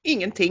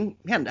 Ingenting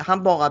hände,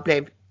 han bara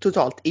blev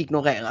totalt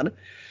ignorerad.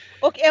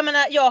 Och jag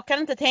menar, jag kan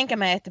inte tänka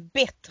mig ett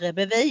bättre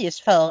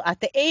bevis för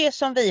att det är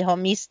som vi har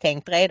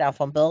misstänkt redan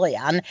från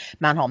början.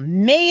 Man har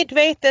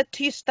medvetet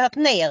tystat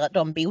ner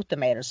de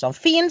botemedel som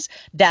finns,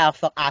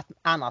 därför att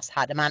annars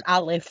hade man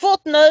aldrig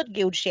fått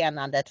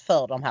nödgodkännandet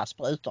för de här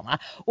sprutorna.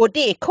 Och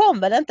det kom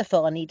väl inte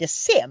förrän i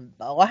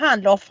december, och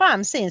han la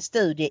fram sin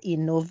studie i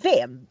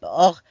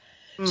november.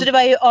 Så det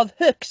var ju av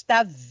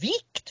högsta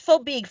vikt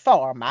för Big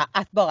Pharma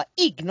att bara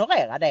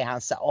ignorera det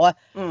han sa.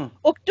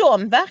 Och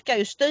de verkar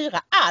ju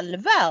styra all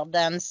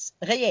världens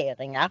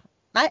regeringar.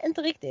 Nej,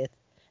 inte riktigt.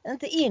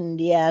 Inte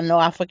Indien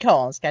och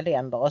afrikanska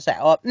länder och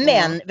så.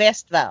 Men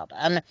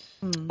västvärlden.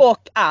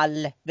 Och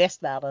all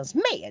västvärldens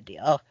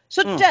medier.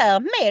 Så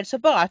därmed så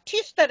bara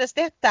tystades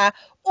detta.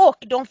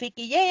 Och de fick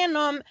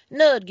igenom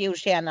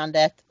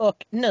nödgodkännandet.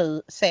 Och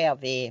nu ser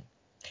vi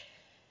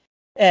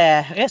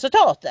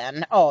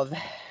resultaten av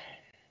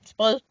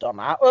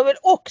sprutorna. Och jag vill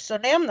också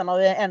nämna, när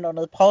vi ändå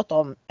nu pratar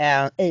om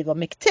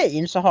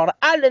Ivermectin, så har det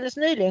alldeles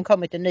nyligen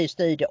kommit en ny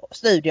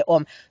studie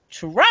om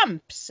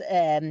Trumps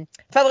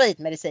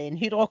favoritmedicin,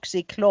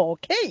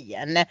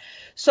 hydroxychloroquin,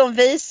 som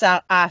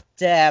visar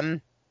att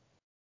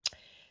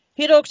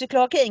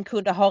hydroxychloroquin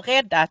kunde ha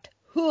räddat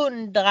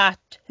 100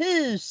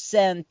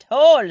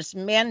 000-tals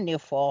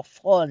människor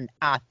från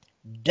att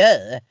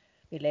dö.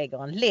 Vi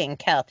lägger en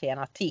länk här till en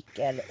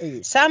artikel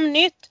i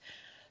Samnytt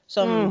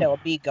som då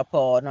bygger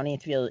på någon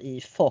intervju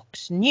i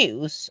Fox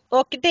News.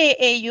 Och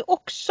det är ju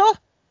också,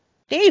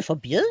 det är ju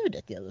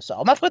förbjudet i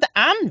USA. Man får inte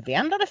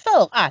använda det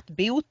för att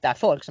bota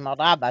folk som har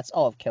drabbats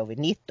av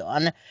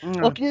covid-19.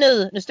 Och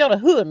nu står det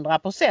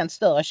 100%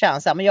 större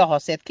chans här, men jag har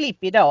sett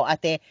klipp idag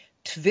att det är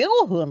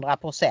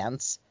 200%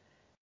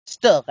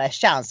 större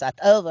chans att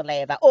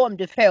överleva om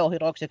du får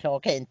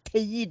hydroxychloroquin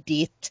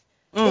tidigt.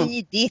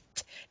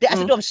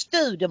 Alltså de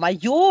studier man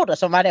gjorde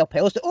som man då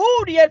påstod,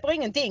 det hjälper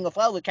ingenting och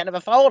för övrigt kan det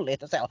vara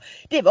farligt och så.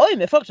 Det var ju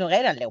med folk som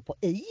redan låg på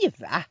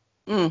IVA.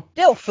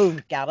 Då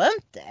funkar det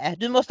inte.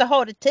 Du måste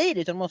ha det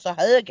tidigt och du måste ha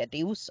höga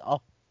doser.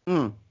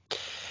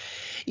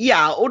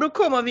 Ja, och då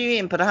kommer vi ju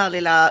in på det här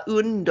lilla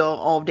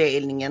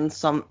underavdelningen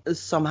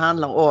som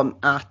handlar om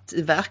att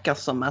det verkar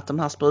som att de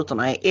här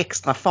sprutorna är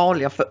extra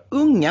farliga för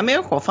unga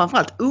människor,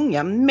 framförallt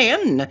unga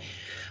män.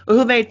 Och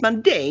hur vet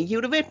man det?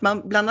 Jo, det vet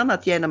man bland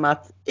annat genom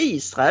att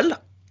Israel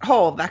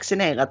har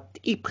vaccinerat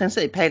i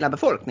princip hela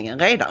befolkningen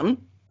redan.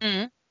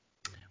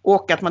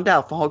 Och att man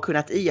därför har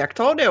kunnat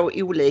iaktta då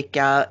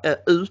olika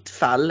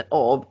utfall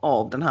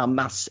av den här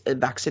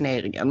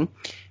massvaccineringen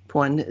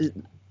på en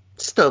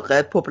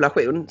större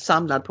population,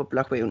 samlad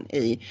population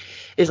i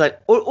Israel.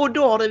 Och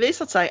då har det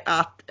visat sig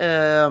att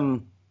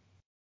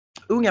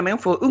unga män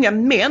får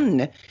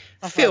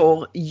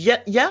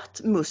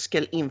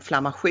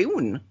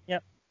hjärtmuskelinflammation. Ja,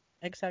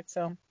 exakt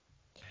så.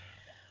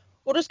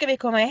 Och då ska vi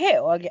komma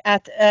ihåg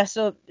att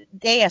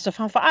det är alltså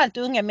framförallt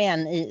unga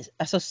män i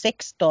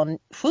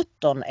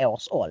 16-17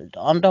 års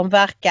åldern. De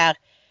verkar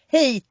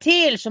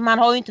hittills, och man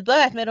har ju inte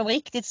börjat med de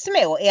riktigt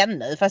små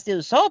ännu. Fast i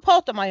USA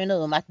pratar man ju nu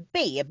om att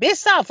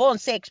bebisar från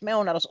 6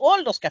 månaders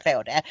ålder ska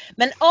få det.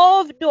 Men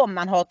av dem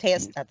man har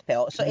testat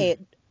på så är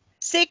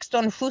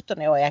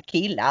 16-17-åriga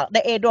killar,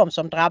 det är de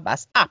som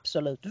drabbas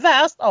absolut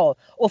värst av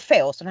att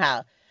få sån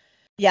här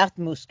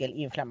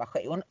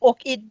hjärtmuskelinflammation.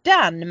 Och i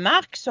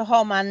Danmark så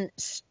har man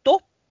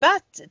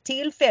stoppat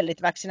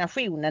tillfälligt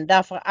vaccinationen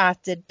därför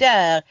att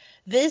där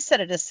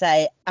visade det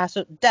sig,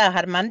 alltså där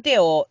hade man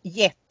då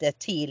gett det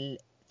till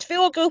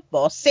två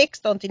grupper,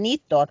 16 till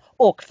 19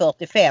 och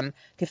 45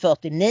 till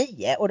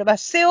 49. Och det var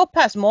så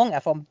pass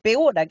många från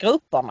båda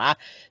grupperna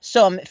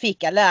som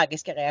fick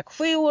allergiska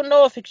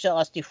reaktioner och fick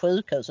köras till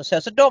sjukhus och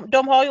så. Så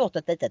de har gjort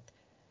en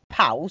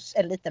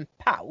liten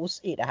paus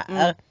i det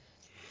här. Mm.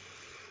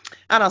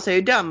 Annars är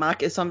ju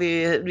Danmark, som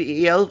vi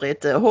i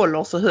övrigt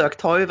håller så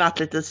högt, har ju varit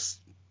lite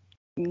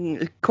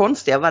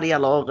konstiga vad det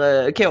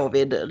gäller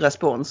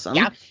covid-responsen.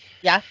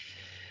 Ja.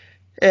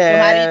 De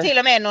hade ju till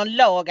och med någon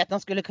lag att de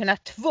skulle kunna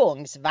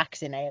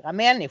tvångsvaccinera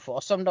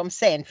människor som de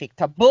sen fick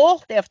ta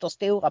bort efter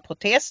stora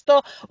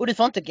protester. Och du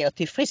får inte gå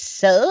till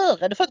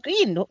frisören, du får inte gå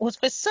in hos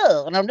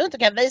frisören om du inte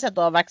kan visa att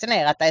du har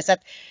vaccinerat dig. Så att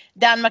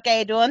Danmark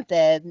är då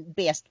inte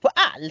bäst på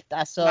allt.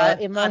 Alltså,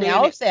 i många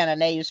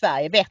avseenden är ju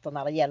Sverige bättre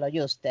när det gäller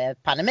just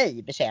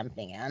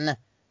pandemibekämpningen.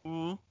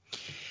 Mm.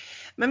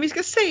 Men vi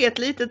ska se ett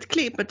litet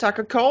klipp med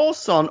Tucker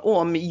Carlson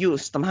om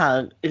just de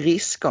här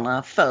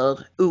riskerna för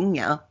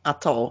unga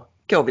att ta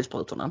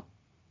covid-sprutorna.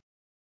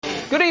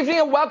 Good evening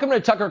and welcome to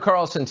Tucker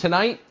Carlson.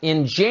 Tonight,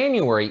 in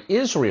January,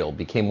 Israel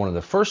became one of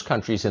the first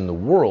countries in the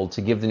world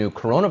to give the new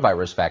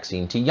coronavirus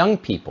vaccine to young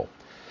people.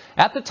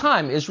 At the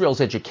time,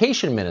 Israel's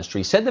education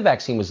ministry said the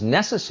vaccine was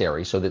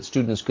necessary so that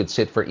students could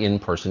sit for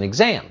in-person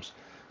exams.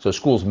 So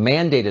schools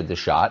mandated the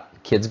shot,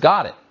 kids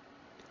got it.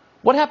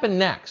 What happened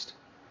next?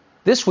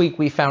 This week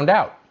we found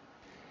out.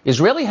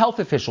 Israeli health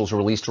officials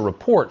released a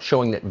report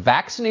showing that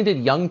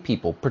vaccinated young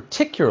people,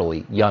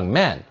 particularly young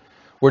men,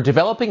 were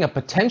developing a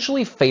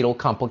potentially fatal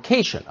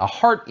complication, a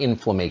heart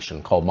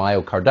inflammation called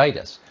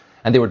myocarditis,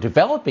 and they were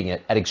developing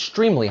it at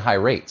extremely high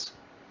rates.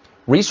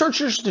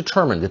 Researchers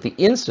determined that the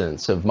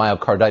incidence of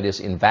myocarditis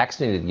in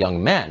vaccinated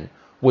young men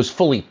was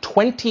fully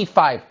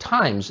 25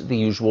 times the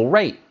usual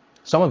rate.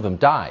 Some of them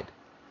died.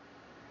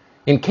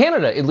 In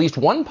Canada, at least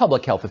one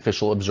public health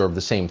official observed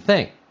the same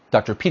thing.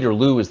 Dr. Peter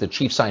Liu is the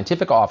chief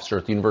scientific officer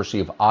at the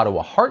University of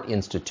Ottawa Heart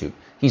Institute.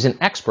 He's an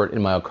expert in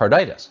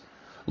myocarditis.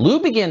 Liu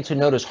began to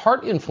notice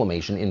heart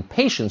inflammation in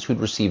patients who'd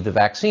received the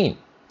vaccine.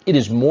 It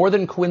is more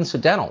than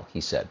coincidental, he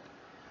said.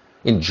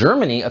 In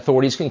Germany,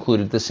 authorities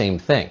concluded the same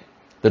thing.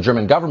 The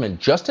German government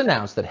just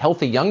announced that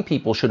healthy young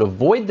people should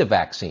avoid the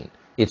vaccine.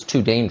 It's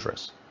too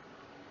dangerous.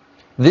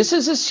 This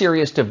is a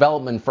serious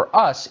development for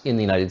us in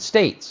the United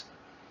States.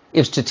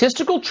 If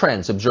statistical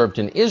trends observed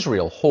in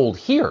Israel hold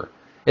here,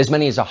 as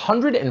many as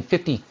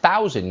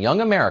 150,000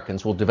 young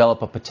Americans will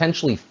develop a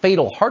potentially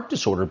fatal heart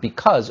disorder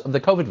because of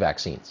the COVID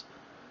vaccines.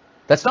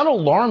 That's not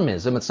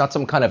alarmism. It's not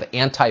some kind of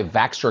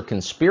anti-vaxxer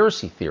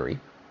conspiracy theory.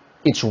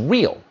 It's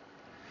real.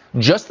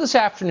 Just this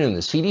afternoon, the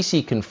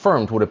CDC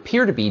confirmed what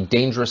appear to be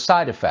dangerous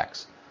side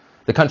effects.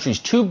 The country's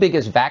two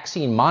biggest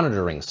vaccine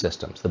monitoring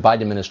systems, the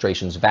Biden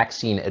administration's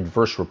Vaccine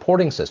Adverse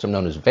Reporting System,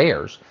 known as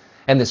VAERS,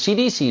 and the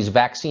CDC's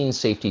Vaccine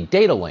Safety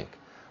Data Link,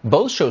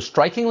 both show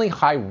strikingly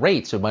high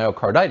rates of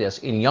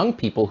myocarditis in young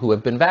people who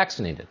have been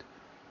vaccinated.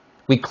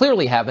 We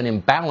clearly have an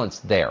imbalance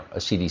there, a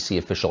CDC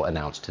official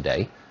announced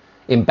today.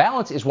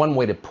 Imbalance is one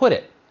way to put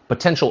it.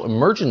 Potential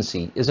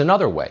emergency is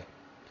another way.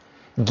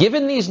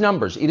 Given these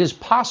numbers, it is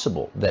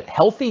possible that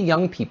healthy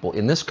young people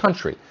in this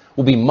country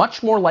will be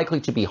much more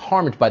likely to be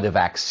harmed by the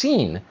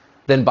vaccine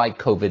than by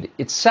COVID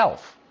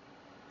itself.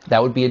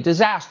 That would be a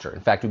disaster.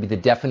 In fact, it would be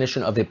the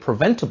definition of a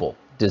preventable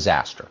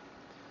disaster.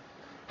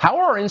 How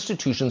are our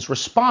institutions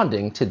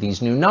responding to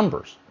these new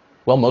numbers?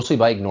 Well, mostly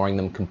by ignoring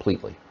them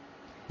completely.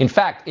 In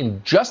fact,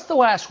 in just the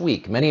last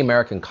week, many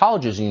American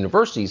colleges and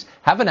universities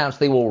have announced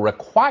they will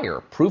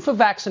require proof of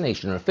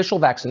vaccination, an official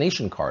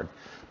vaccination card,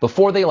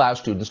 before they allow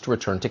students to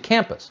return to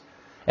campus.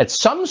 At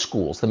some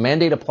schools, the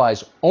mandate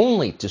applies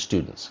only to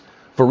students.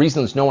 For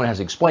reasons no one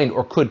has explained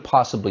or could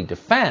possibly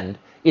defend,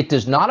 it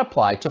does not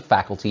apply to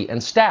faculty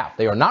and staff.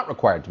 They are not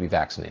required to be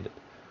vaccinated.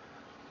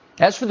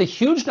 As for the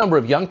huge number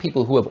of young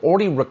people who have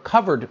already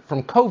recovered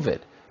from COVID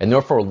and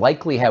therefore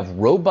likely have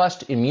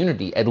robust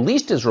immunity, at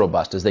least as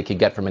robust as they could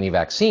get from any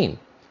vaccine,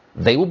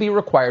 they will be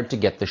required to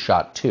get the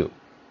shot too.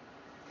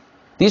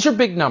 These are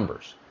big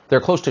numbers. There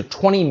are close to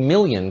 20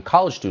 million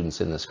college students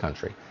in this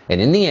country,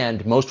 and in the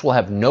end, most will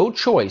have no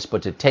choice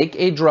but to take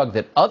a drug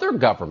that other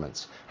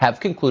governments have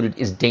concluded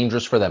is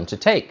dangerous for them to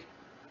take.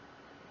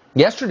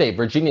 Yesterday,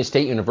 Virginia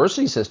State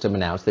University system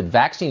announced that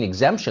vaccine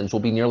exemptions will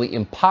be nearly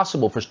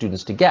impossible for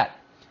students to get.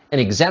 An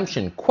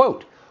exemption,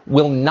 quote,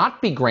 will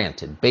not be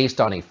granted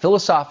based on a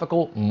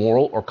philosophical,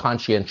 moral, or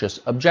conscientious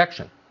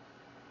objection.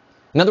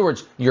 In other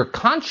words, your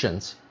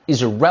conscience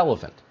is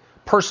irrelevant.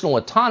 Personal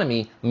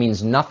autonomy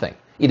means nothing.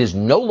 It is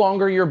no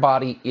longer your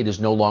body. It is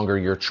no longer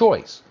your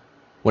choice.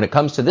 When it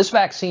comes to this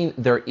vaccine,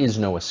 there is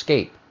no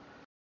escape.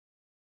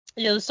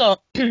 I USA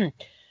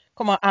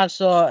kommer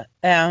alltså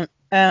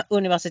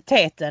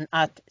universiteten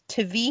att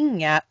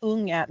tvinga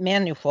unga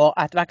människor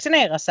att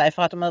vaccinera sig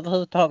för att de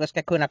överhuvudtaget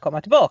ska kunna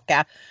komma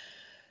tillbaka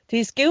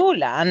till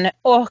skolan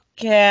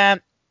och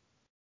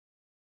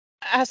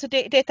alltså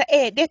detta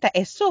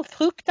är så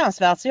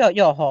fruktansvärt så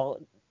jag har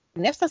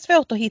nästan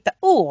svårt att hitta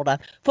orden.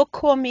 För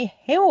kom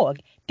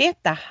ihåg,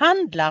 detta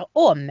handlar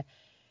om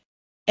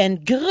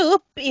en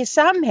grupp i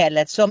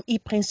samhället som i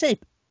princip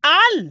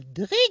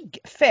aldrig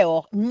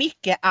får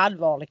mycket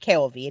allvarlig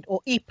covid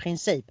och i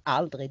princip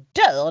aldrig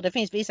dör. Det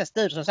finns vissa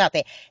studier som säger att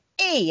det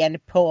är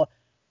 1 på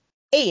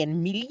 1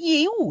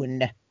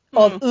 miljon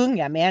av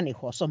unga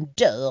människor som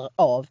dör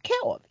av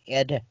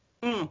covid.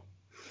 Mm.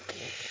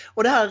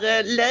 Och det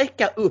här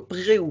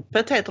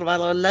läkaruppropet heter det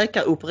väl, eller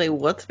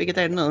läkarupproret, vilket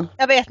är det nu?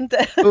 Jag vet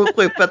inte.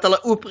 Uppropet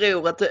eller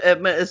upproret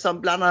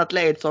som bland annat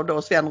leds av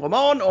då Sven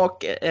Roman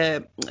och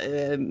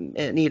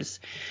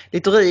Nils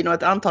Littorin och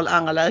ett antal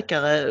andra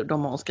läkare.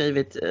 De har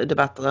skrivit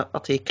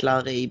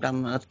debattartiklar i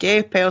bland annat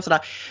GP och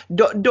sådär.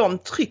 De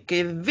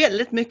trycker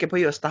väldigt mycket på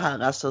just det här,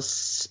 alltså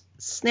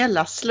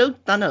snälla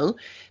sluta nu.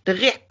 Det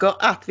räcker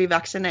att vi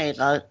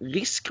vaccinerar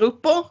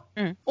riskgrupper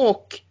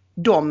och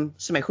de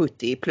som är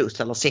 70 plus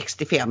eller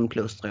 65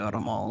 plus tror jag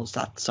de har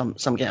satt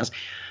som gräns.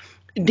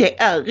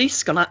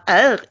 Riskerna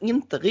är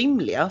inte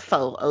rimliga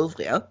för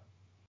övriga.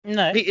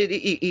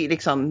 Nej.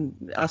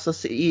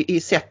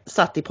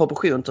 Satt i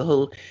proportion till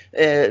hur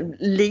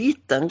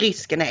liten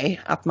risken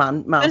är att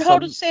man Men har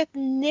du sett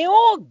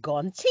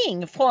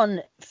någonting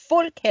från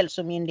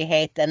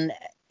Folkhälsomyndigheten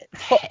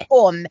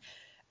om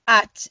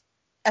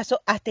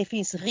att det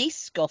finns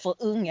risker för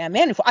unga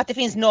människor? Att det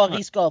finns några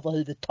risker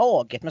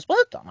överhuvudtaget med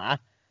sprutorna?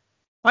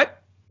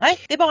 Nej,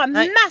 det är bara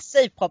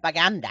massiv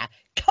propaganda.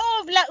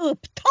 Kavla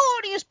upp,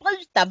 ta dig och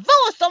spruta,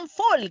 var som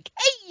folk,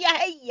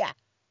 heja!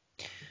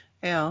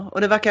 Ja,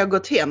 och det verkar ha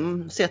gått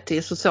hem sett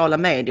till sociala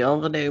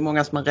medier. Det är ju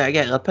många som har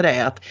reagerat på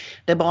det. Att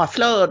det bara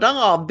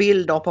flödar av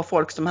bilder på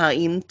folk som här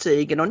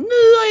intygen. Och nu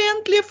har jag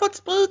äntligen fått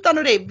sprutan.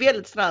 Och det är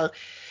väldigt sådär.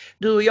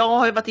 Du och jag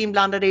har ju varit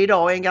inblandade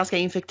idag i en ganska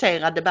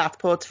infekterad debatt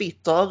på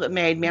Twitter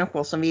med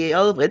människor som vi i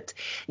övrigt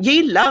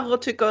gillar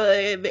och tycker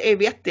är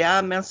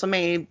vettiga. Men som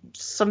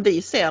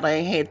vi ser det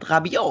är helt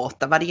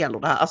rabiata vad det gäller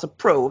det här. Alltså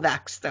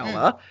pro-vax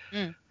då.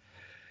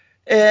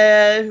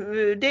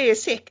 Det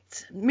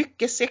är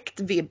mycket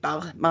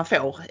sektvibbar man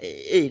får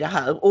i det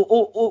här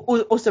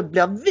och så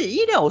blir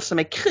vi då som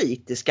är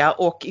kritiska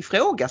och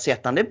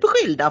ifrågasättande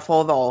beskyllda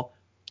för att vara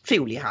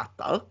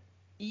foliehattar.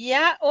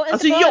 Ja, och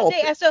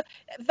inte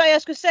vad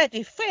jag skulle säga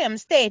till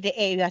främst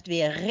det är ju att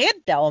vi är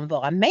rädda om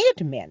våra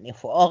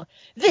medmänniskor.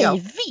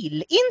 Vi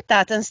vill inte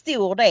att en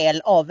stor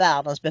del av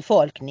världens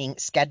befolkning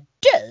ska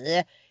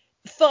dö.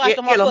 För att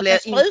de har fått en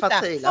spruta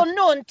för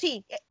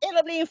någonting,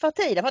 eller bli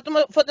infertila för att de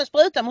har fått en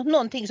spruta mot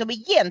någonting som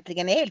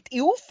egentligen är helt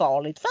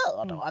ofarligt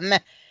för dem.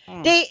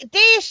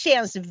 Det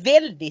känns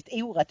väldigt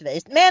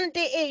orättvist, men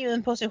det är ju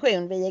en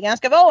position vi är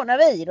ganska vana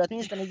vid,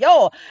 åtminstone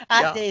jag,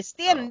 att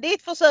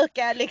ständigt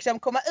försöka liksom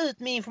komma ut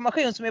med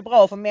information som är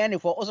bra för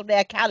människor och så blir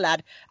jag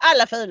kallad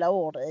alla fula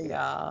ord i.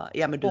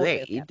 Ja men du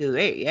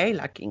är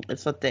elak, Ingrid,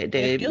 så att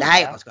nej,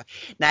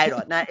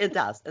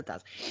 inte alls.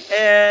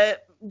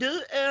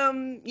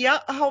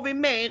 Har vi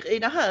mer i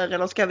det här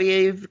eller ska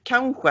vi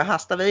kanske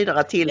hasta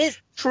vidare till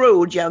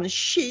Trojan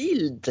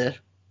Shield?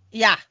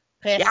 Ja,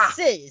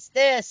 precis.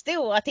 Det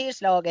stora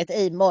tillslaget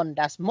i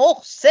måndags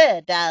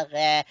morse där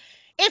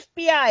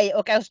FBI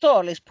och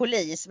australisk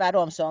polis var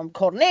de som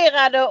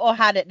koordinerade och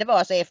det var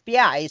alltså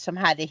FBI som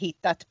hade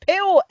hittat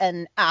på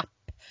en app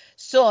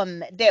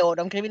som då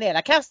de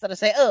kriminella kastade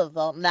sig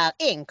över när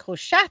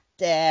Encrochat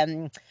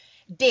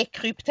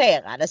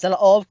dekrypterades eller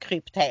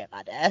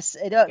avkrypterades.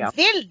 Det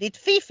var väldigt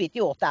fiffigt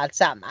gjort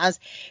alltsammans.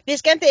 Vi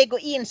ska inte gå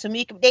in så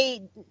mycket.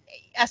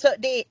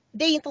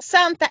 Det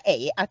intressanta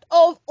är att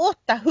av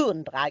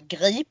 800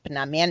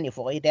 gripna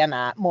människor i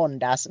denna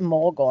måndags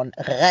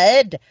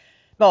morgonräd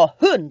var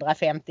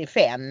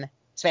 155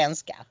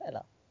 svenskar.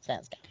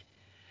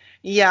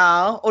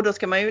 Ja, och då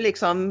ska man ju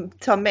liksom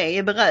ta med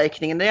i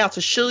beräkningen. Det är alltså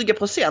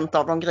 20%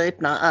 av de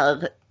gripna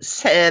är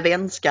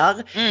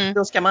svenskar.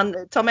 Då ska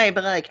man ta med i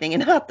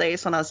beräkningen att det är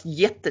sådana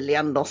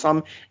jätteländer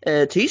som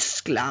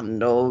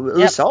Tyskland och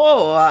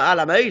USA och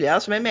alla möjliga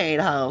som är med i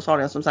det här. Och så har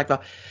den som sagt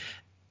var.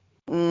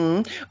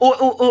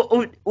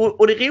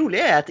 Och det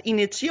roliga är att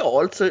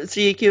initialt så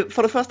gick ju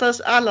för det första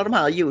alla de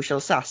här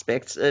usual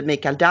suspects,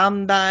 Mikael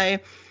Damberg,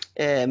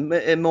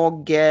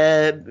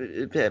 Mogge,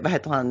 vad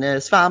heter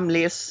han,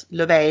 Svamlis,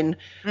 Löfven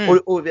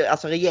och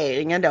alltså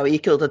regeringen då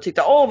gick ut och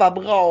tyckte vad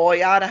bra,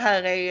 det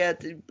här är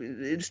ett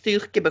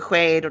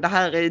styrkebesked och det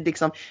här är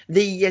liksom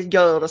vi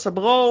gör det så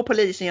bra och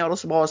polisen gör det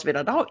så bra och så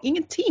vidare. Det har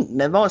ingenting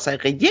med vare sig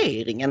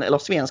regeringen eller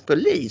svensk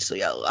polis att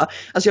göra.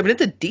 Alltså jag vill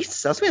inte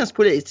dissa svensk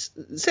polis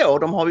så,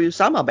 de har ju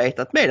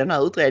samarbetat med den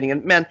här utredningen,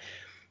 men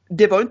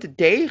det var inte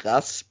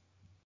deras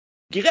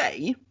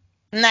grej.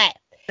 Nej.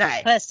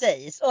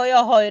 Precis, och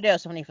jag har ju då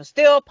som ni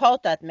förstår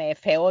pratat med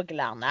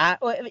fåglarna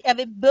och jag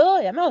vill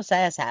börja med att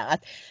säga så här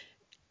att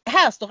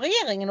här står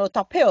regeringen och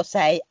tar på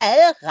sig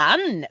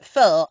äran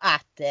för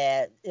att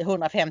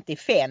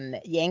 155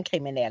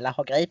 gängkriminella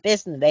har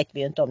gripits. Nu vet vi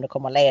ju inte om det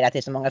kommer att leda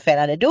till så många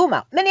fällande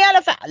domar, men i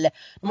alla fall,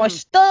 de har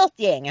stört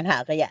gängen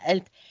här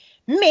rejält.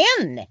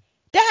 Men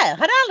Det här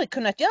hade aldrig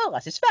kunnat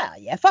göras i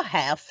Sverige, för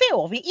här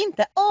får vi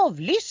inte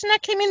avlyssna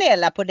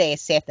kriminella på det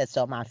sättet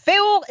som man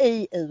får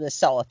i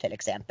USA till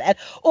exempel.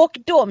 Och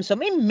de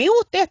som är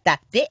emot detta,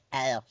 det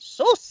är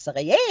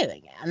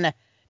sossregeringen.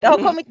 Det har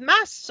kommit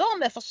massor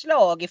med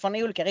förslag från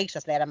olika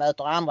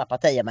riksdagsledamöter och andra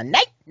partier, men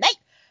nej!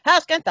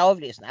 Här ska inte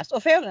avlyssnas.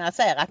 Och fåglarna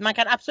säger att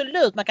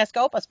man kan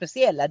skapa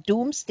speciella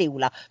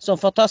domstolar som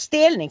får ta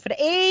ställning. För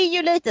det är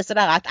ju lite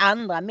sådär att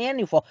andra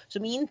människor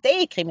som inte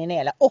är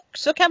kriminella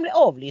också kan bli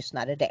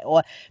avlyssnade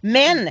då.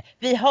 Men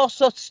vi har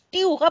så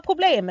stora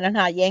problem med den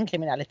här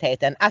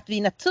gängkriminaliteten att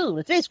vi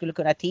naturligtvis skulle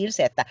kunna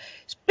tillsätta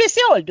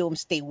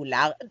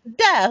specialdomstolar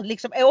där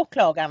liksom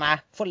åklagarna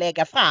får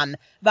lägga fram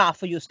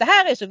varför just det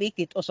här är så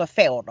viktigt, och så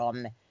får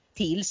de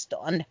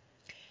tillstånd.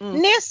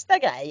 Nästa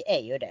grej är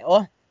ju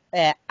då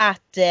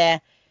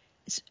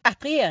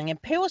att regeringen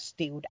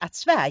påstod att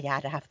Sverige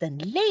hade haft en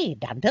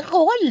ledande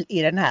roll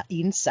i den här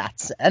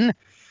insatsen.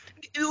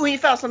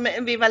 Ungefär som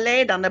vi var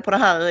ledande på det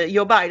här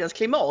Joe Bidens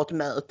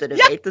klimatmöte, du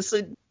vet. Så,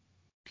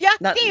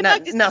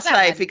 när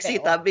Sverige fick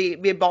sitta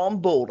vid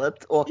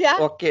barnbordet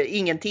och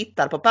ingen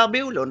tittade på Per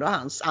Bolund och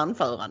hans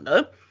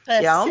anförande.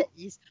 Precis. Ja.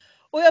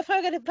 Och jag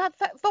frågade,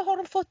 var har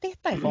de fått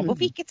detta ifrån? På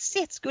vilket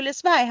sätt skulle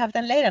Sverige haft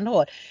en ledande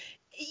roll?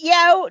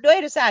 Ja, då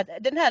är det så att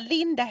den här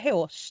Linda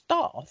H.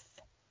 Staff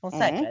från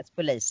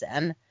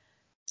Säkerhetspolisen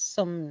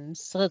som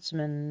ser ut som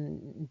en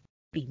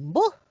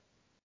bimbo.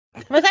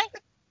 Vad säger?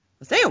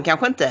 Det är hon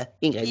kanske inte,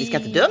 Ingrid. Vi ska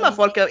inte döma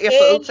folk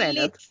efter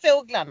utseendet. Enligt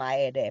fåglarna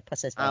är det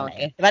precis vad hon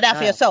är. Det var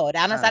därför jag sa det.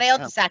 Annars hade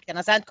jag inte sagt det.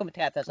 Annars hade jag inte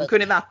kommenterat det. Hon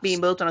kunde varit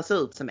bimbo utan att se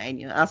ut som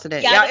en. Alltså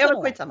det, jag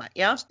var skitsamma.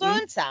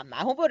 Strunt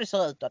samma. Hon både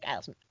ser ut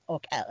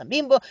och är en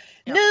bimbo.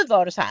 Ja. Nu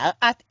var det så här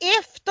att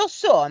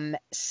eftersom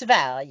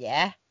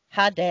Sverige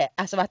hade,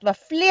 alltså att det var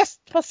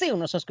flest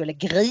personer som skulle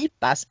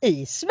gripas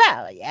i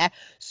Sverige.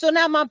 Så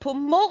när man på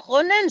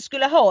morgonen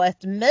skulle ha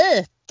ett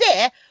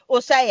möte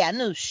och säga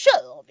nu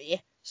kör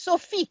vi, så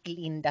fick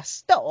Linda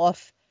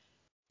Staff,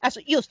 alltså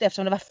just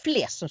eftersom det var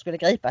flest som skulle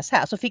gripas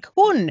här, så fick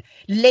hon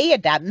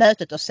leda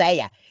mötet och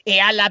säga: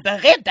 är alla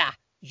beredda?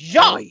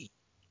 Ja!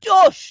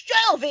 Då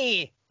kör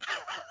vi!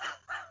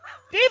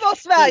 Det var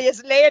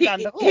Sveriges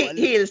ledande roll.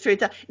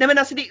 Nej men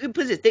alltså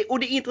och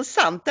det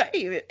intressanta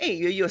är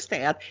ju just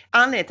det att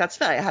anledningen till att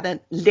Sverige hade en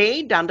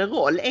ledande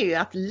roll är ju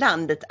att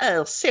landet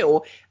är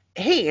så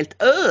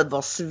helt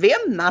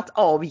översvämmat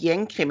av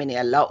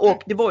gängkriminella,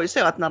 och det var ju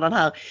så att när den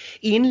här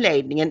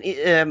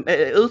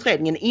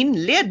utredningen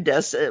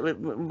inleddes,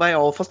 vad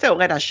jag förstår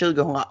redan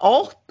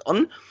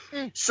 2018,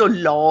 så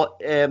la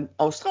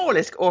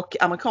australisk och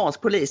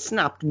amerikansk polis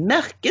snabbt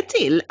märke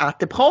till att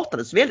det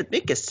pratades väldigt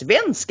mycket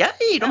svenska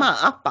i de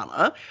här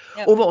apparna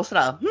och var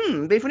sådär,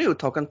 vi får nog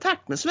ta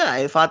kontakt med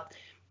Sverige, för att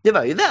det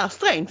var ju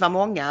värst rent vad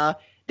många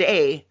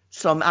det är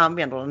som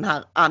använder den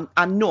här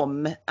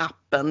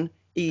Anom-appen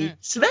i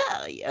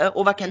Sverige,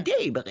 och vad kan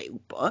det bero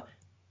på?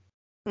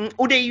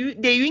 Och det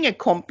är ju ingen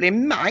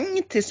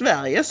komplimang till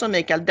Sverige som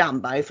Mikael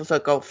Damberg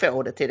försöker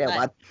få det till då,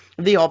 att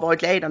vi har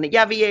varit ledande.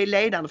 Ja, vi är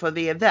ledande för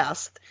vi är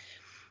värst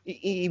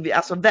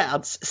alltså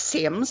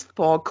världssämst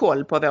på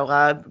koll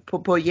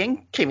på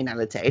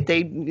gängkriminalitet. Det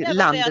är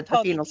landet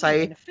befinner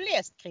sig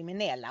flest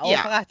kriminella, och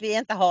för att vi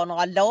inte har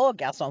några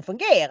lagar som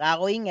fungerar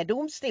och inga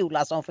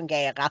domstolar som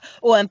fungerar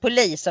och en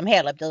polis som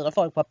hellre bjuder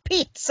folk på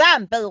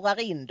pizzan burar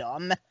in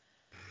dem.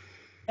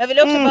 Jag vill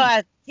också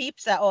bara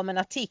tipsa om en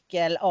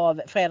artikel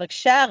av Fredrik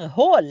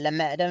Kärrholm,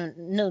 den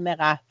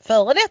numera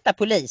före detta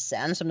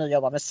polisen som nu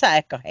jobbar med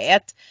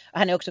säkerhet.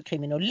 Han är också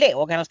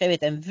kriminolog. Han har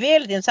skrivit en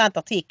väldigt intressant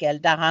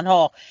artikel där han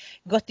har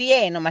gått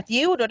igenom att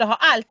det har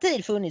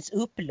alltid funnits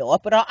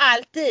upplopp och det har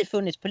alltid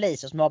funnits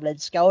poliser som har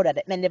blivit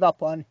skadade, men det var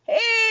på en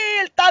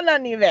helt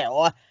annan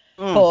nivå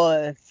på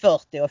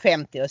 40 och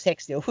 50 och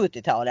 60 och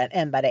 70-talen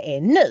än vad det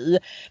är nu.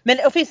 Men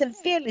det finns en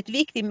väldigt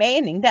viktig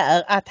mening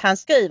där, att han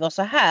skriver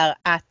så här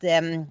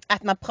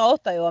att man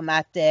pratar ju om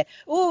att vi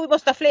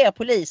måste ha fler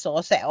poliser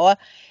och så.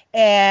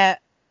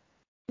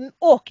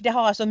 Och det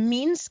har alltså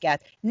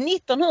minskat.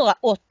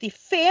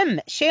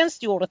 1985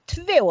 tjänstgjorde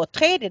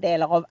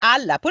 2/3 av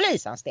alla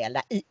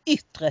polisanställda i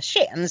yttre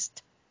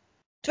tjänst.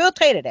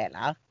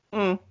 2/3.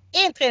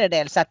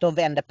 1/3 satt och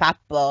vände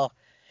papper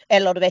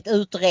eller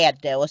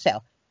utredde och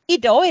så.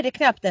 Idag är det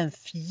knappt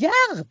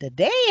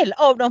 1/4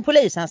 av de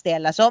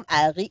polisanställda som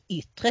är i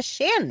yttre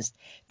tjänst.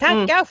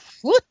 Tacka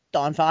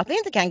 17 för att vi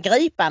inte kan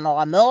gripa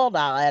några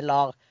mördare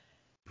eller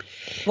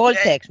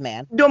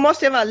våldtäktsmän. Då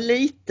måste jag vara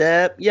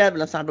lite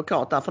djävulens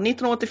advokat där. För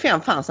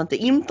 1985 fanns inte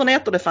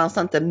internet och det fanns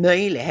inte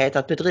möjlighet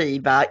att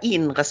bedriva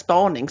inre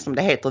spaning som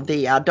det heter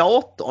via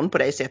datorn på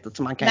det sättet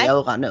som man kan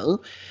göra nu.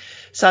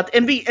 Så att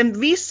en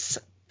viss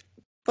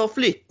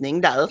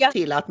förflyttning där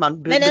till att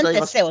man bedriver... Men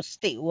inte så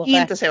stor.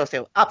 Inte så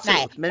stor, absolut.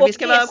 Nej. Men vi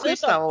ska vara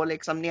schyssta och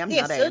liksom nämna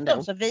det ändå.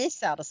 Dessutom så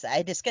visar det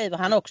sig, det skriver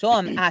han också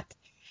om, att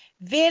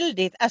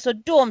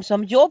de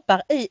som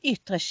jobbar i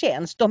yttre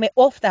tjänst, de är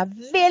ofta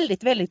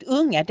väldigt, väldigt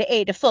unga.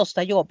 Det är det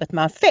första jobbet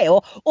man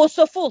får. Och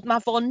så fort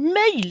man får en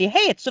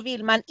möjlighet så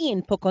vill man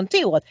in på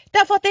kontoret.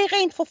 Därför att det är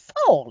rent för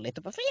farligt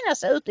att befinna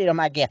sig ute i de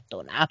här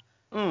gettorna.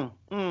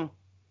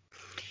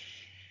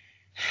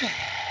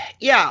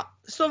 Ja,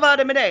 så var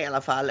det med det i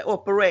alla fall.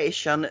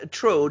 Operation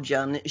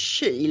Trojan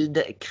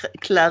Shield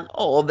klär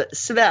av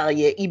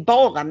Sverige i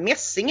bara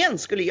mässingen,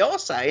 skulle jag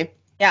säga.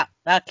 Ja,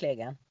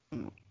 verkligen.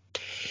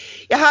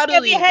 Ska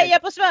vi heja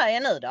på Sverige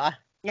nu då?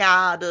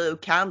 Ja, du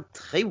kan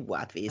tro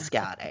att vi ska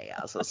det.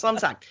 Alltså, som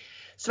sagt,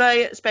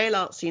 Sverige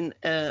spelar sin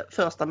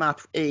första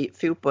match i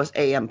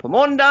fotbolls-EM på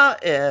måndag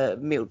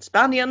mot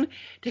Spanien.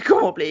 Det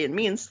kommer att bli en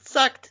minst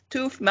sagt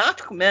tuff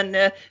match, men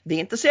vi är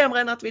inte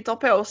sämre än att vi tar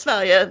på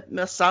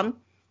Sverige-mössan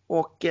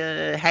och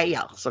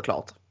hejar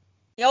såklart.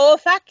 Ja,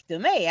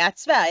 faktum är att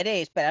Sverige,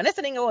 det spelar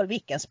nästan ingen roll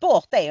vilken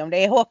sport det är, om det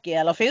är hockey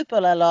eller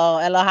fotboll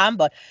eller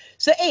handboll,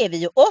 så är vi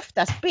ju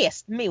oftast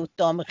bäst mot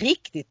de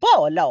riktigt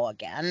bra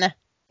lagen.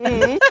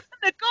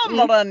 Det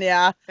kommer den,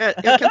 ja.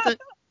 Jag kan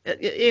inte...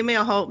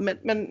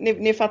 Men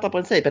ni fattar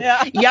principen.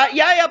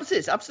 Ja,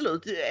 precis,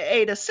 absolut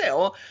är det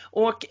så.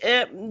 Och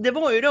det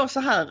var ju då så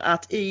här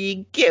att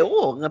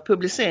igår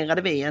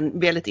publicerade vi en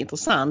väldigt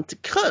intressant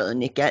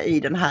krönika i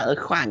den här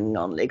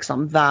genren,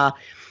 liksom vad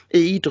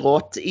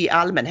idrott i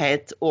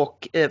allmänhet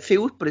och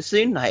fotboll i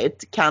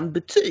synnerhet kan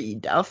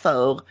betyda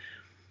för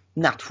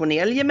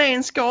nationell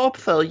gemenskap,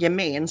 för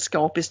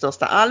gemenskap i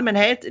största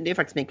allmänhet. Det är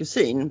faktiskt min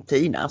kusin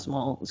Tina som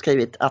har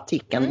skrivit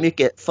artikeln,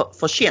 mycket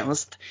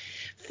förtjänst.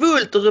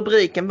 Fullt, och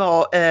rubriken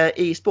var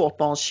i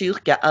Sportbarns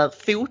kyrka är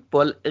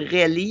fotboll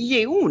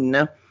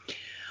religion.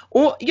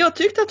 Och jag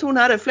tyckte att hon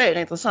hade flera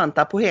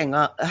intressanta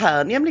poänger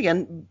här,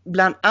 nämligen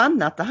bland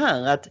annat det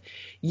här att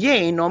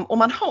om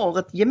man har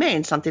ett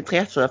gemensamt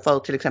intresse för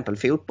till exempel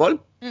fotboll,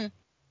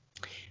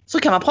 så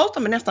kan man prata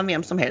med nästan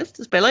vem som helst.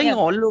 Det spelar ingen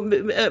roll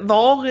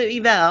var i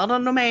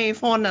världen de är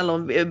ifrån,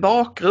 eller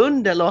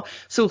bakgrund eller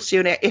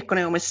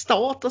socioekonomisk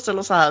status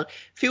eller så här.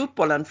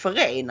 Fotbollen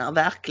förenar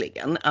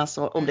verkligen.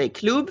 Alltså om det är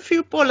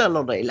klubbfotboll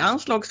eller det är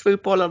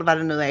landslagsfotboll eller vad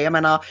det nu är. Jag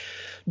menar,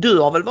 du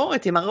har väl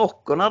varit i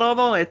Marocko när det har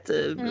varit,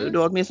 du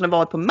har åtminstone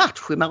varit på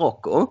match i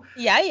Marocko.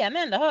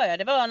 Jajamän, det har jag.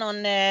 Det var något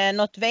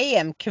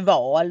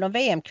någon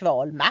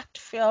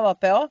VM-kvalmatch jag var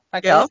på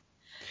faktiskt.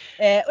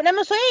 Ja. Och nej,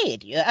 men så är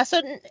det ju.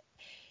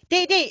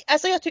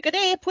 Alltså jag tycker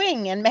det är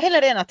poängen med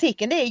hela den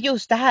artikeln. Det är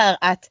just det här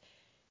att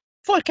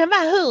folk kan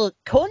vara hur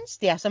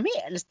konstiga som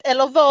helst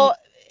eller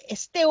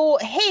stå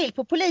helt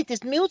på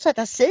politiskt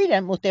motsatta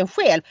sidan mot en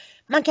själv.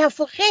 Man kan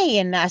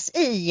förenas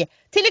i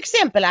till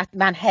exempel att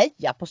man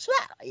hejar på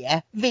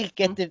Sverige,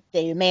 vilket det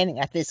är ju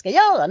meningen att vi ska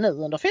göra nu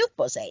under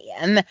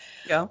fotbolls-EM.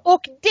 Ja.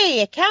 Och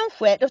det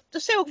kanske, då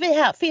såg vi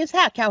här, finns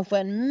här kanske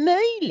en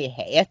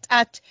möjlighet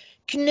att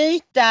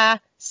knyta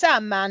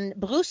samman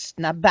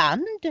brustna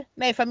band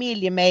med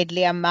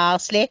familjemedlemmar,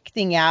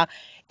 släktingar,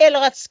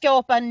 eller att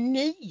skapa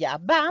nya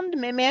band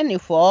med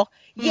människor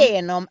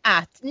genom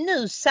att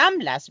nu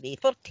samlas vi,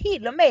 för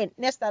till och med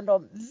nästan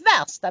de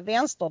värsta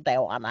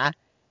vänsterdårarna,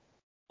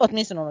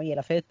 åtminstone om de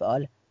gillar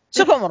fotboll,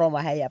 så kommer de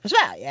att heja på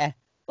Sverige.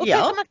 Och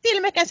kanske man till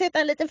och med kan sätta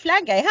en liten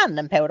flagga i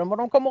handen på dem och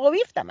de kommer att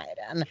vifta med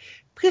den.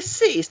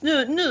 Precis,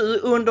 nu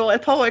under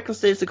ett par veckors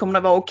tid så kommer det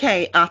vara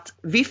okej att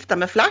vifta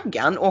med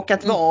flaggan och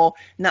att vara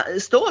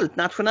stolt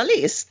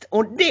nationalist.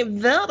 Och det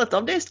värdet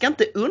av det ska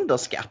inte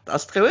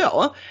underskattas, tror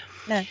jag.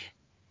 Nej.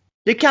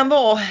 Det kan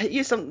vara,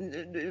 just som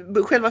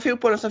själva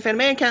fotbollen som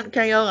fenomen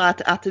kan göra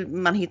att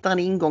man hittar en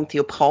ingång till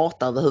att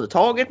prata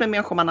överhuvudtaget med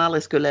människor man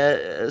aldrig skulle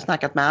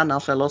snackat med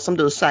annars, eller som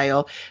du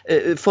säger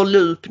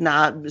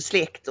förlupna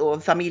släkt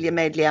och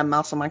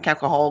familjemedlemmar som man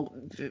kanske har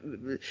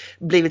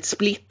blivit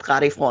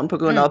splittrad ifrån på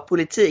grund av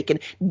politiken.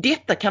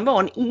 Detta kan vara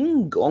en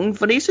ingång,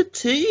 för det är så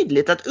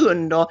tydligt att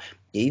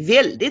det är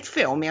väldigt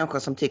få människor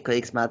som tycker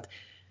liksom att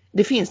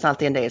det finns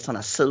alltid en del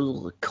sådana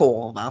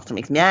surkorvar som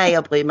liksom,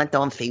 jag bryr mig inte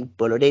om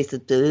fotboll och det är så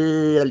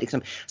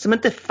liksom, som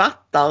inte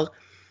fattar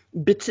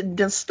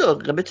den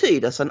större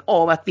betydelsen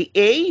av att vi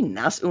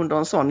enas under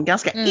en sån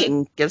ganska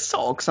enkel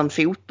sak som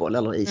fotboll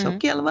eller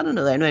ishockey eller vad det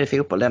nu är. Nu är det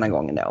fotboll denna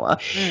gången då. Va?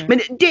 Men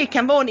det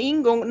kan vara en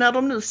ingång när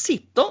de nu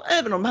sitter,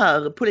 även de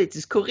här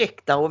politiskt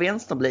korrekta och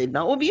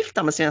vänsterblivna, och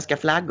viftar med svenska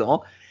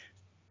flaggor,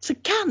 så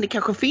kan det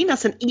kanske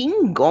finnas en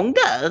ingång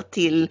där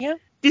till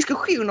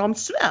diskussioner om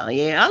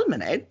Sverige i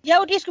allmänhet. Ja,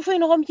 och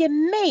diskussioner om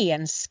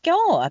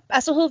gemenskap.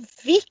 Alltså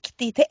hur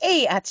viktigt det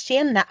är att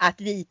känna att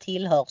vi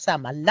tillhör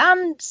samma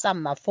land,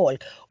 samma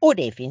folk. Och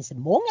det finns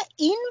många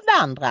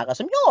invandrare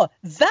som jag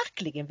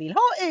verkligen vill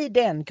ha i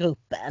den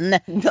gruppen.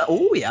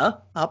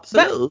 Ja,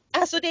 absolut.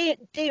 Alltså det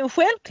är en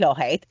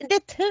självklarhet.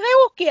 Det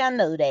tråkiga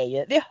nu det är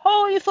ju, vi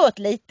har ju fått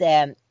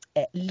lite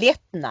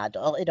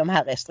lättnader i de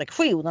här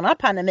restriktionerna,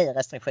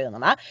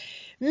 pandemirestriktionerna.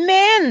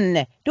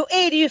 Men då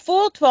är det ju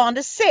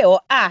fortfarande så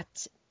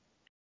att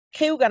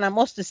krogarna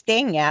måste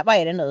stänga, vad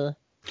är det nu?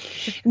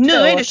 22, nu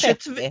är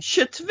det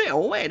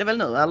 22 är det väl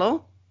nu, eller?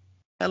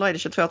 Eller är det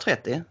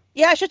 22.30?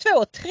 Ja,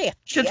 22.30.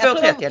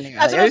 22.30.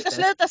 Alltså de ska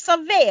sluta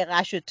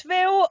servera 22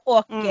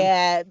 och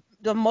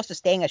de måste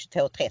stänga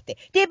 22.30.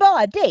 Det är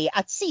bara det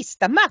att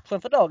sista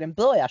matchen för dagen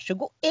börjar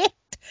 21.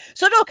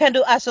 Så då kan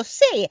du alltså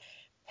se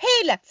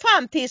hela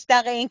fram tills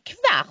där är en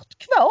kvart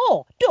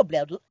kvar, då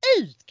blir du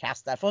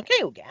utkastad från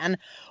krogen.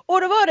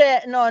 Och då var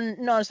det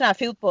någon sån här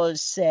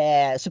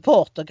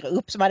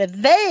fotbollssupportergrupp som hade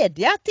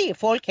vädjat till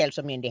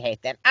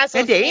Folkhälsomyndigheten. Alltså,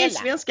 men det är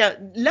svenska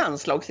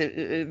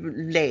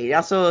landslagsledare,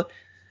 alltså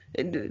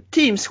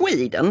Team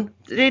Sweden.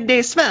 Det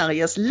är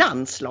Sveriges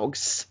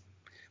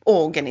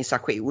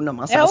landslagsorganisation, om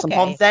man säger, som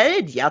har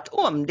vädjat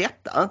om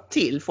detta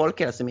till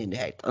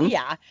Folkhälsomyndigheten.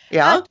 Ja,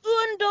 att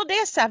under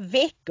dessa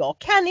veckor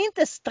kan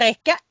inte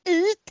sträcka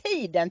ut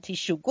tiden till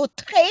 23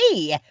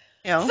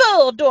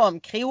 för de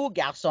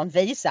krogar som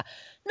visar.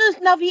 Nu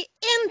när vi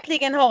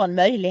äntligen har en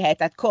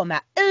möjlighet att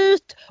komma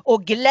ut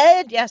och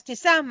glädjas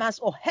tillsammans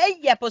och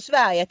heja på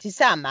Sverige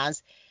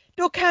tillsammans,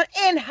 då kan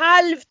en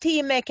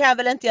halvtimme kan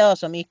väl inte göra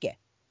så mycket.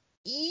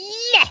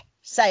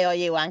 Säger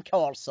Johan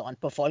Karlsson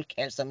på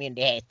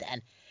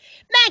Folkhälsomyndigheten.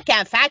 Man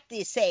kan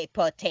faktiskt se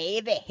på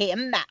tv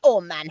hemma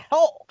om man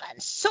har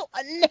en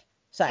sån,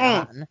 säger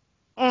han.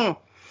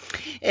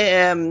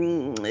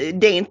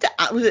 Det är inte,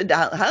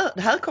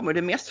 här kommer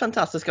det mest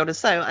fantastiska, och det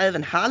säger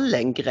även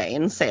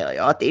Hallengren, ser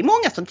jag, att det är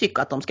många som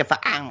tycker att de ska få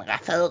andra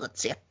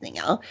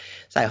förutsättningar,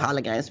 säger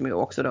Hallengren, som ju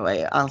också då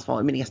är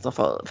ansvarig minister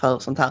för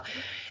sånt här.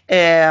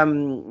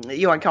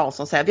 Johan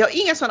Karlsson säger: vi har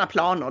inga sådana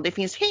planer, det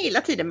finns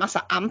hela tiden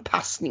massa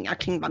anpassningar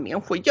kring vad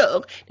människor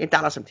gör. Det är inte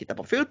alla som tittar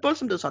på fotboll,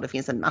 som du sa, det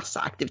finns en massa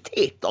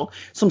aktiviteter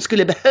som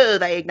skulle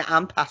behöva egna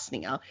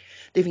anpassningar.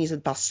 Det finns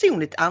ett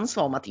personligt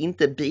ansvar om att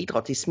inte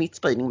bidra till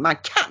smittspridning. Man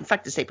kan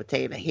faktiskt se på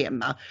tv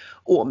hemma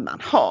om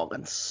man har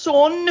en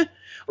sån.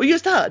 Och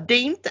just det här, det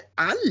är inte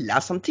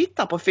alla som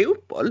tittar på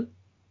fotboll.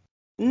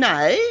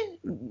 Nej,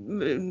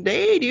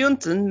 det är det ju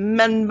inte.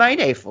 Men vad är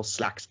det för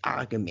slags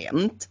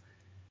argument?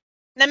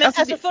 Nej, men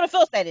alltså för det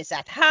första är det så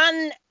att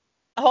han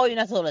har ju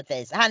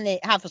naturligtvis,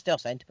 han förstår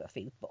sig inte på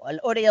fotboll,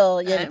 och det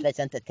gör givetvis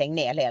inte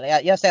Tegnell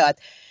heller. Jag såg att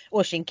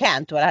Oshin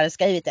Kantor hade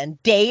skrivit en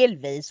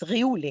delvis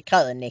rolig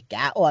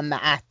krönika om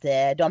att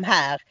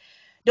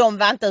de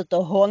var inte ute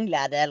och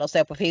hånglade eller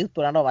så på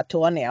fotboll när de var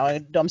tonniga,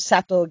 och de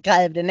satt och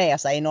grävde ner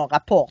sig i någon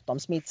rapport om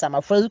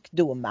smittsamma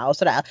sjukdomar och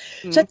sådär.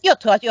 Så att jag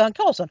tror att Johan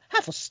Karlsson,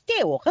 han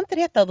förstår inte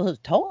detta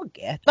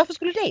överhuvudtaget. Varför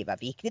skulle det vara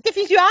viktigt? Det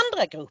finns ju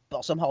andra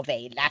grupper som har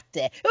velat,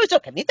 och så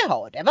kan vi inte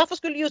ha det. Varför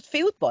skulle just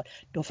fotboll?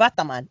 Då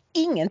fattar man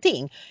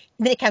ingenting.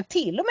 Det kan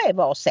till och med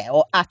vara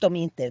så att de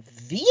inte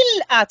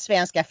vill att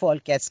svenska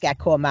folket ska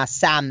komma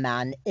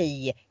samman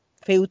i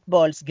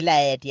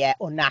fotbollsglädje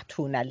och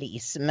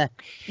nationalism.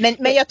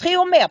 Men jag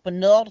tror mer på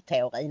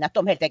nördteorin, att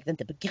de helt enkelt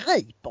inte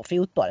begriper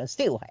fotbollens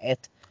storhet.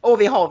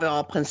 Och vi har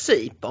våra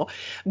principer.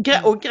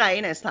 Och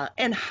grejen är så här,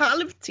 en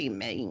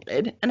halvtimme,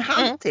 Ingrid, en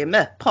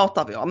halvtimme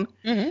pratar vi om.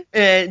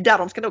 Där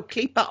de ska då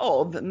klippa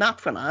av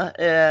matcherna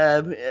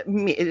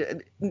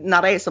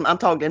när det är som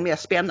antagligen mer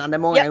spännande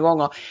många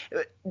gånger.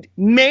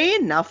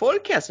 Menar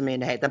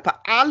Folkhälsomyndigheten på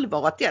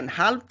allvar att den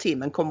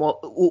halvtimmen kommer att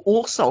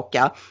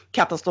orsaka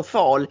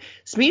katastrofal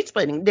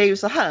smittspridning? Det är ju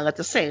så här att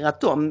jag ser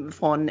att de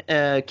från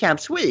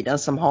Camp Sweden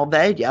som har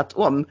vädjat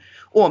om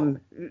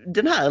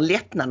den här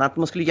lättnaden, att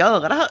man skulle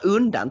göra det här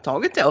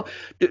undantaget då.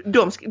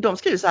 De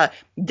skriver så här: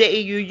 det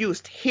är ju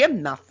just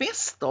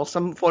hemmafester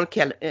som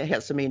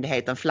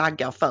Folkhälsomyndigheten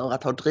flaggar för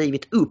att ha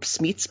drivit upp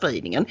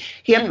smittspridningen.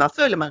 Hemma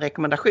följer man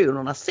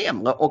rekommendationerna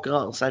sämre och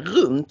rör sig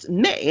runt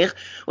mer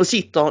och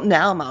sitter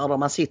närmare då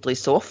man sitter i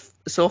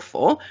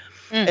soffor.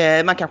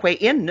 Man kanske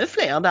är ännu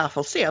fler,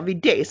 därför ser vi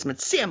det som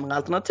ett sämre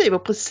alternativ,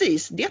 och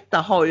precis detta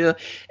har ju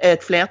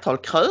ett flertal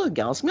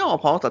krögare som jag har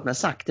pratat med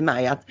sagt till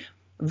mig, att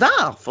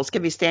varför ska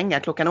vi stänga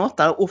klockan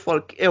 8 och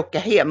folk åka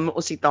hem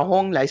och sitta och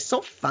hångla i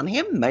soffan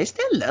hemma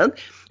istället?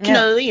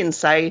 Knö in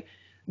sig,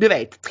 du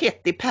vet,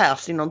 30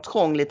 pers i någon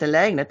trång liten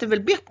lägenhet. Det är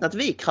väl bättre att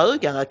vi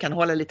krögare kan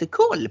hålla lite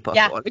koll på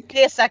folk.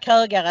 Dessa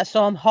krögare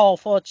som har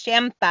fått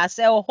kämpa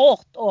så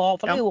hårt och har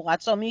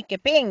förlorat så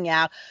mycket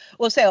pengar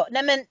och så.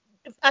 Nej, men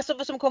alltså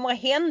vad som kommer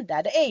att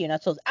hända, det är ju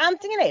naturligtvis,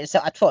 antingen är det så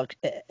att folk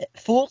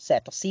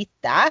fortsätter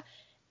sitta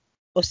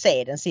och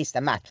se den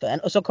sista matchen,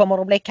 och så kommer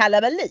det bli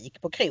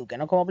kalabalik på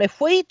krogen och kommer att bli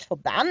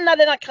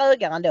skitförbannade när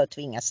krögaren då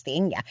tvingas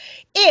stänga.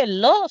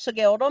 Eller så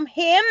går de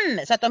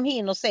hem så att de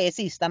hinner se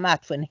sista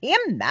matchen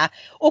hemma,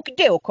 och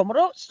då kommer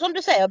det, som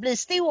du säger, bli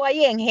stora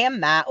gäng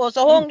hemma, och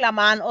så hånglar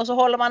man och så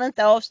håller man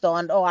inte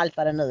avstånd och allt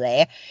vad det nu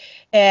är.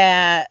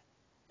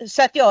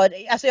 Så att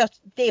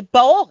det är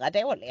bara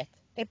dåligt.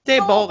 Det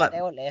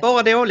är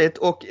bara dåligt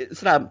och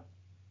sådär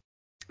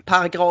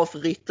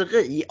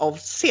paragrafrytteri av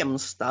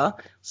sämsta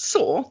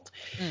sort.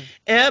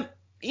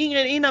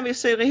 Ingrid, innan vi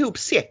syr ihop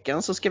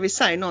säcken så ska vi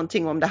säga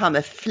någonting om det här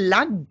med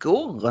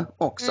flaggor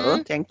också,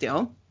 tänkte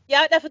jag.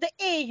 Ja, därför det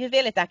är ju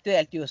väldigt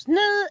aktuellt just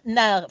nu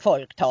när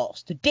folk tar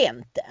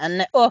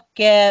studenten, och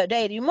det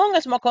är ju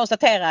många som har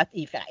konstaterat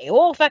i flera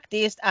år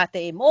faktiskt att det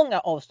är många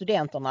av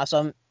studenterna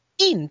som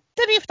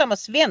inte viftar med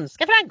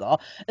svenska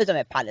flaggor utan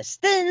med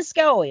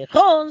palestinska och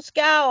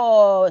iranska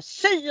och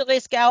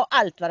syriska och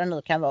allt vad det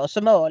nu kan vara,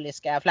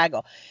 somaliska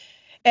flaggor.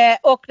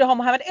 Och då har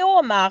Mohammed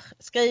Omar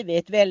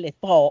skrivit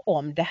väldigt bra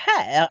om det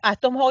här.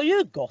 Att de har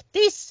ju gått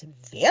i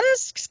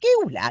svensk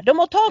skola. De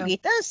har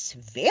tagit en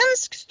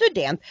svensk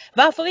student.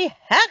 Varför i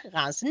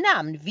herrans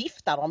namn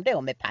viftar de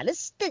då med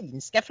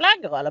palestinska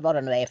flaggor eller vad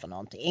det nu är för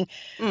någonting?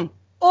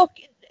 Och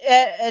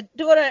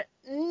då var det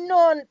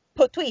någon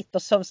på Twitter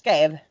som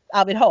skrev,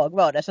 Arvid Haag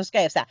var det, som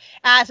skrev så här: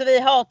 alltså vi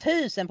har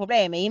 1000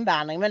 problem med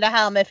invandring, men det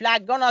här med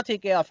flaggorna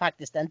tycker jag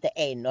faktiskt inte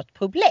är något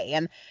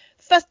problem.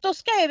 Fast då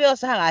skrev jag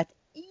så här att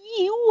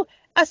jo,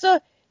 alltså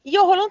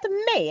jag håller inte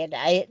med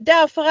dig,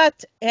 därför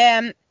att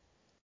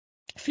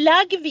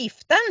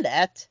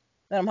flaggviftandet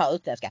med de här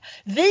utländska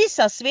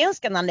visar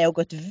svenskarna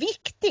något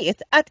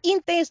viktigt, att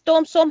inte ens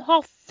de som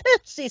har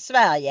fötts i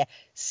Sverige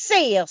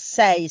ser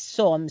sig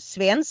som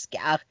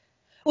svenskar.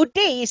 Och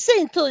det i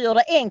sin tur gör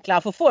det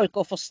enklare för folk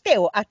att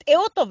förstå att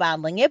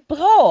återvandring är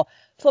bra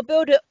för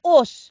både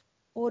oss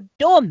och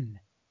dem.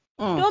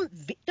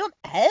 De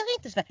är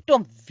inte svenska.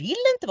 De vill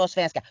inte vara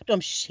svenska.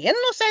 De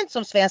känner sig inte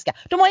som svenska.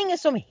 De har ingen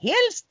som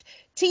helst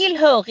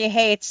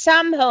tillhörighet,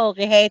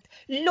 samhörighet,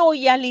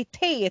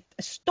 lojalitet,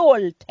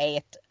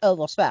 stolthet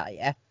över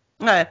Sverige.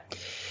 Nej.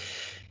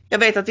 Jag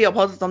vet att vi har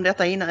pratat om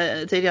detta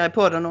tidigare i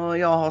podden och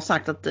jag har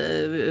sagt att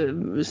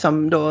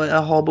som då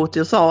har bott i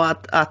USA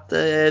att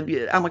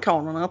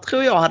amerikanerna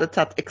tror jag hade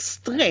tagit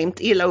extremt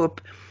illa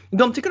upp.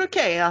 De tycker det är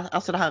okej,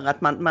 alltså det här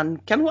att man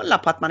kan hålla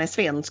på att man är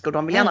svensk och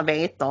de vill gärna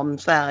veta om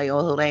Sverige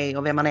och hur det är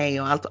och vem man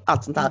är och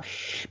allt sånt där.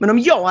 Men om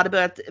jag hade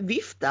börjat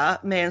vifta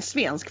med en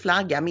svensk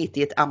flagga mitt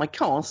i ett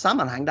amerikanskt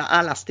sammanhang där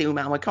alla stod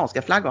med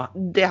amerikanska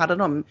flaggor, det hade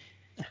de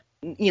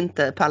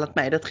inte pallat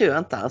med, det tror jag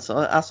inte.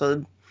 Alltså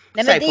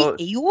nej, men det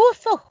är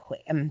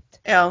oförskämt.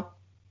 Ja,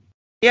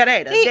 det är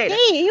det.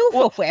 Det är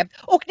oförskämt.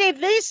 Och det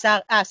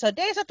visar alltså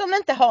dels att de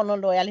inte har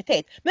någon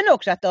lojalitet, men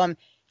också att de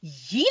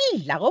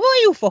gillar att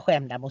vara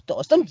oförskämda mot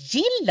oss. De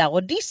gillar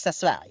att dissa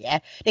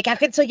Sverige. Det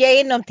kanske inte är så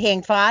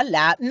genomtänkt för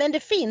alla, men det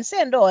finns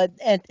ändå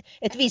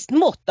ett visst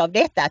mått av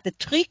detta, att det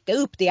trycker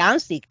upp det i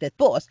ansiktet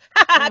på oss.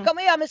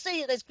 Kommer jag med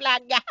syrisk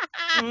flagga?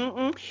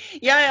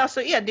 Ja,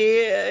 alltså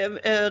Eddie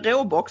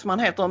Råbock som han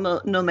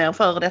heter numera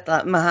före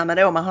detta Mohammed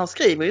Omar, han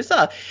skriver ju så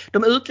här: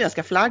 de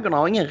utländska flaggorna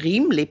har ingen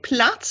rimlig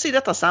plats i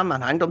detta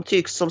sammanhang. De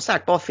tycks som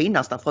sagt bara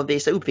finnas där för att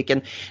visa upp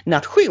vilken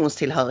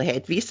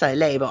nationstillhörighet vissa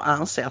elever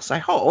anser sig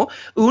ha.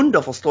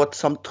 Underförstått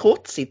som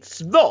trotsigt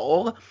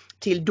svar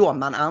till dem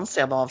man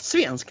anser vara av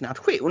svensk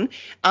nation.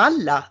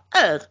 Alla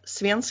är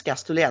svenska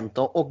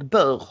studenter och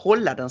bör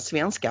hålla den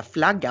svenska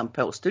flaggan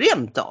på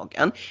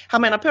studentdagen.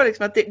 Han menar på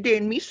liksom att det är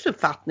en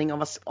missuppfattning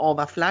av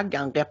vad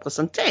flaggan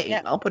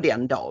representerar på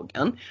den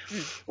dagen.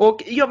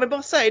 Och jag vill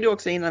bara säga det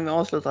också innan vi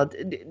avslutar att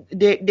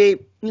det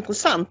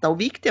intressanta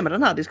och viktiga med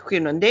den här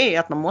diskussionen, det är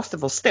att man måste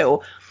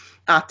förstå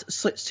att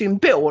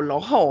symboler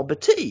har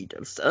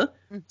betydelse.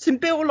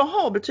 Symboler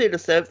har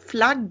betydelse,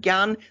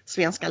 flaggan,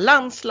 svenska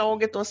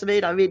landslaget och så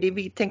vidare.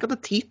 Vi tänker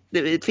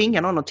inte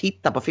tvinga någon att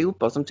titta på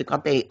fotboll som tycker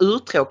att det är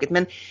uttråkigt,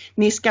 men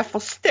ni ska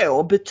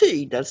förstå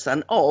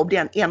betydelsen av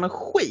den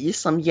energi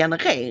som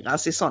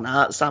genereras i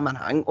sådana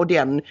sammanhang och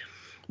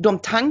de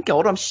tankar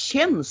och de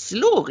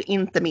känslor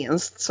inte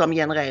minst som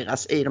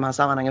genereras i de här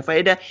sammanhangen. För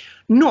är det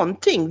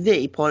någonting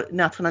vi på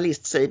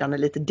nationalistsidan är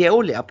lite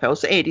dåliga på,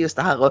 så är det just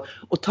det här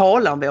att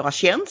tala om våra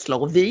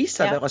känslor och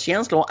visa våra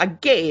känslor och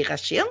agera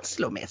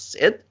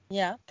känslomässigt.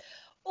 Ja.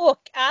 Och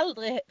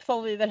aldrig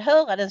får vi väl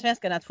höra den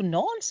svenska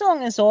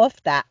nationalsången så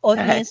ofta,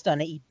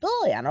 åtminstone i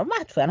början av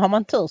matchen. Har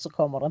man tur så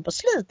kommer den på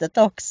slutet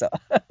också.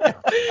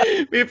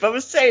 Vi får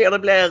väl se hur det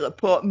blir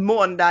på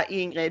måndag,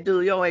 Ingrid. Du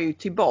och jag är ju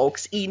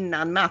tillbaks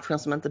innan matchen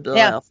som inte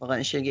börjar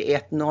förrän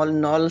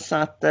 21.00. Så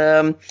att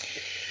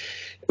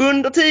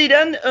under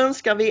tiden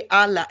önskar vi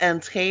alla en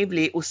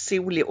trevlig och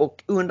solig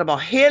och underbar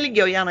helg.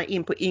 Gå gärna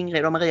in på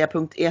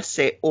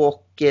ingridomaria.se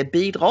och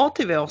bidra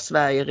till vår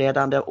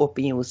Sverigeredande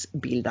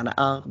opinionsbildande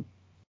arbete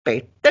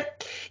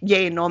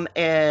genom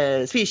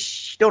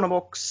Swish,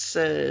 Donorbox,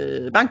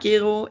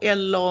 bankgiro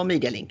eller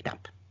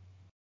Media-link-knapp.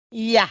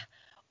 Ja,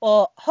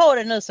 och ha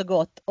det nu så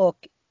gott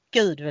och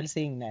Gud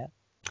välsigne.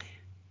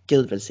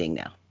 Gud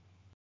välsigne.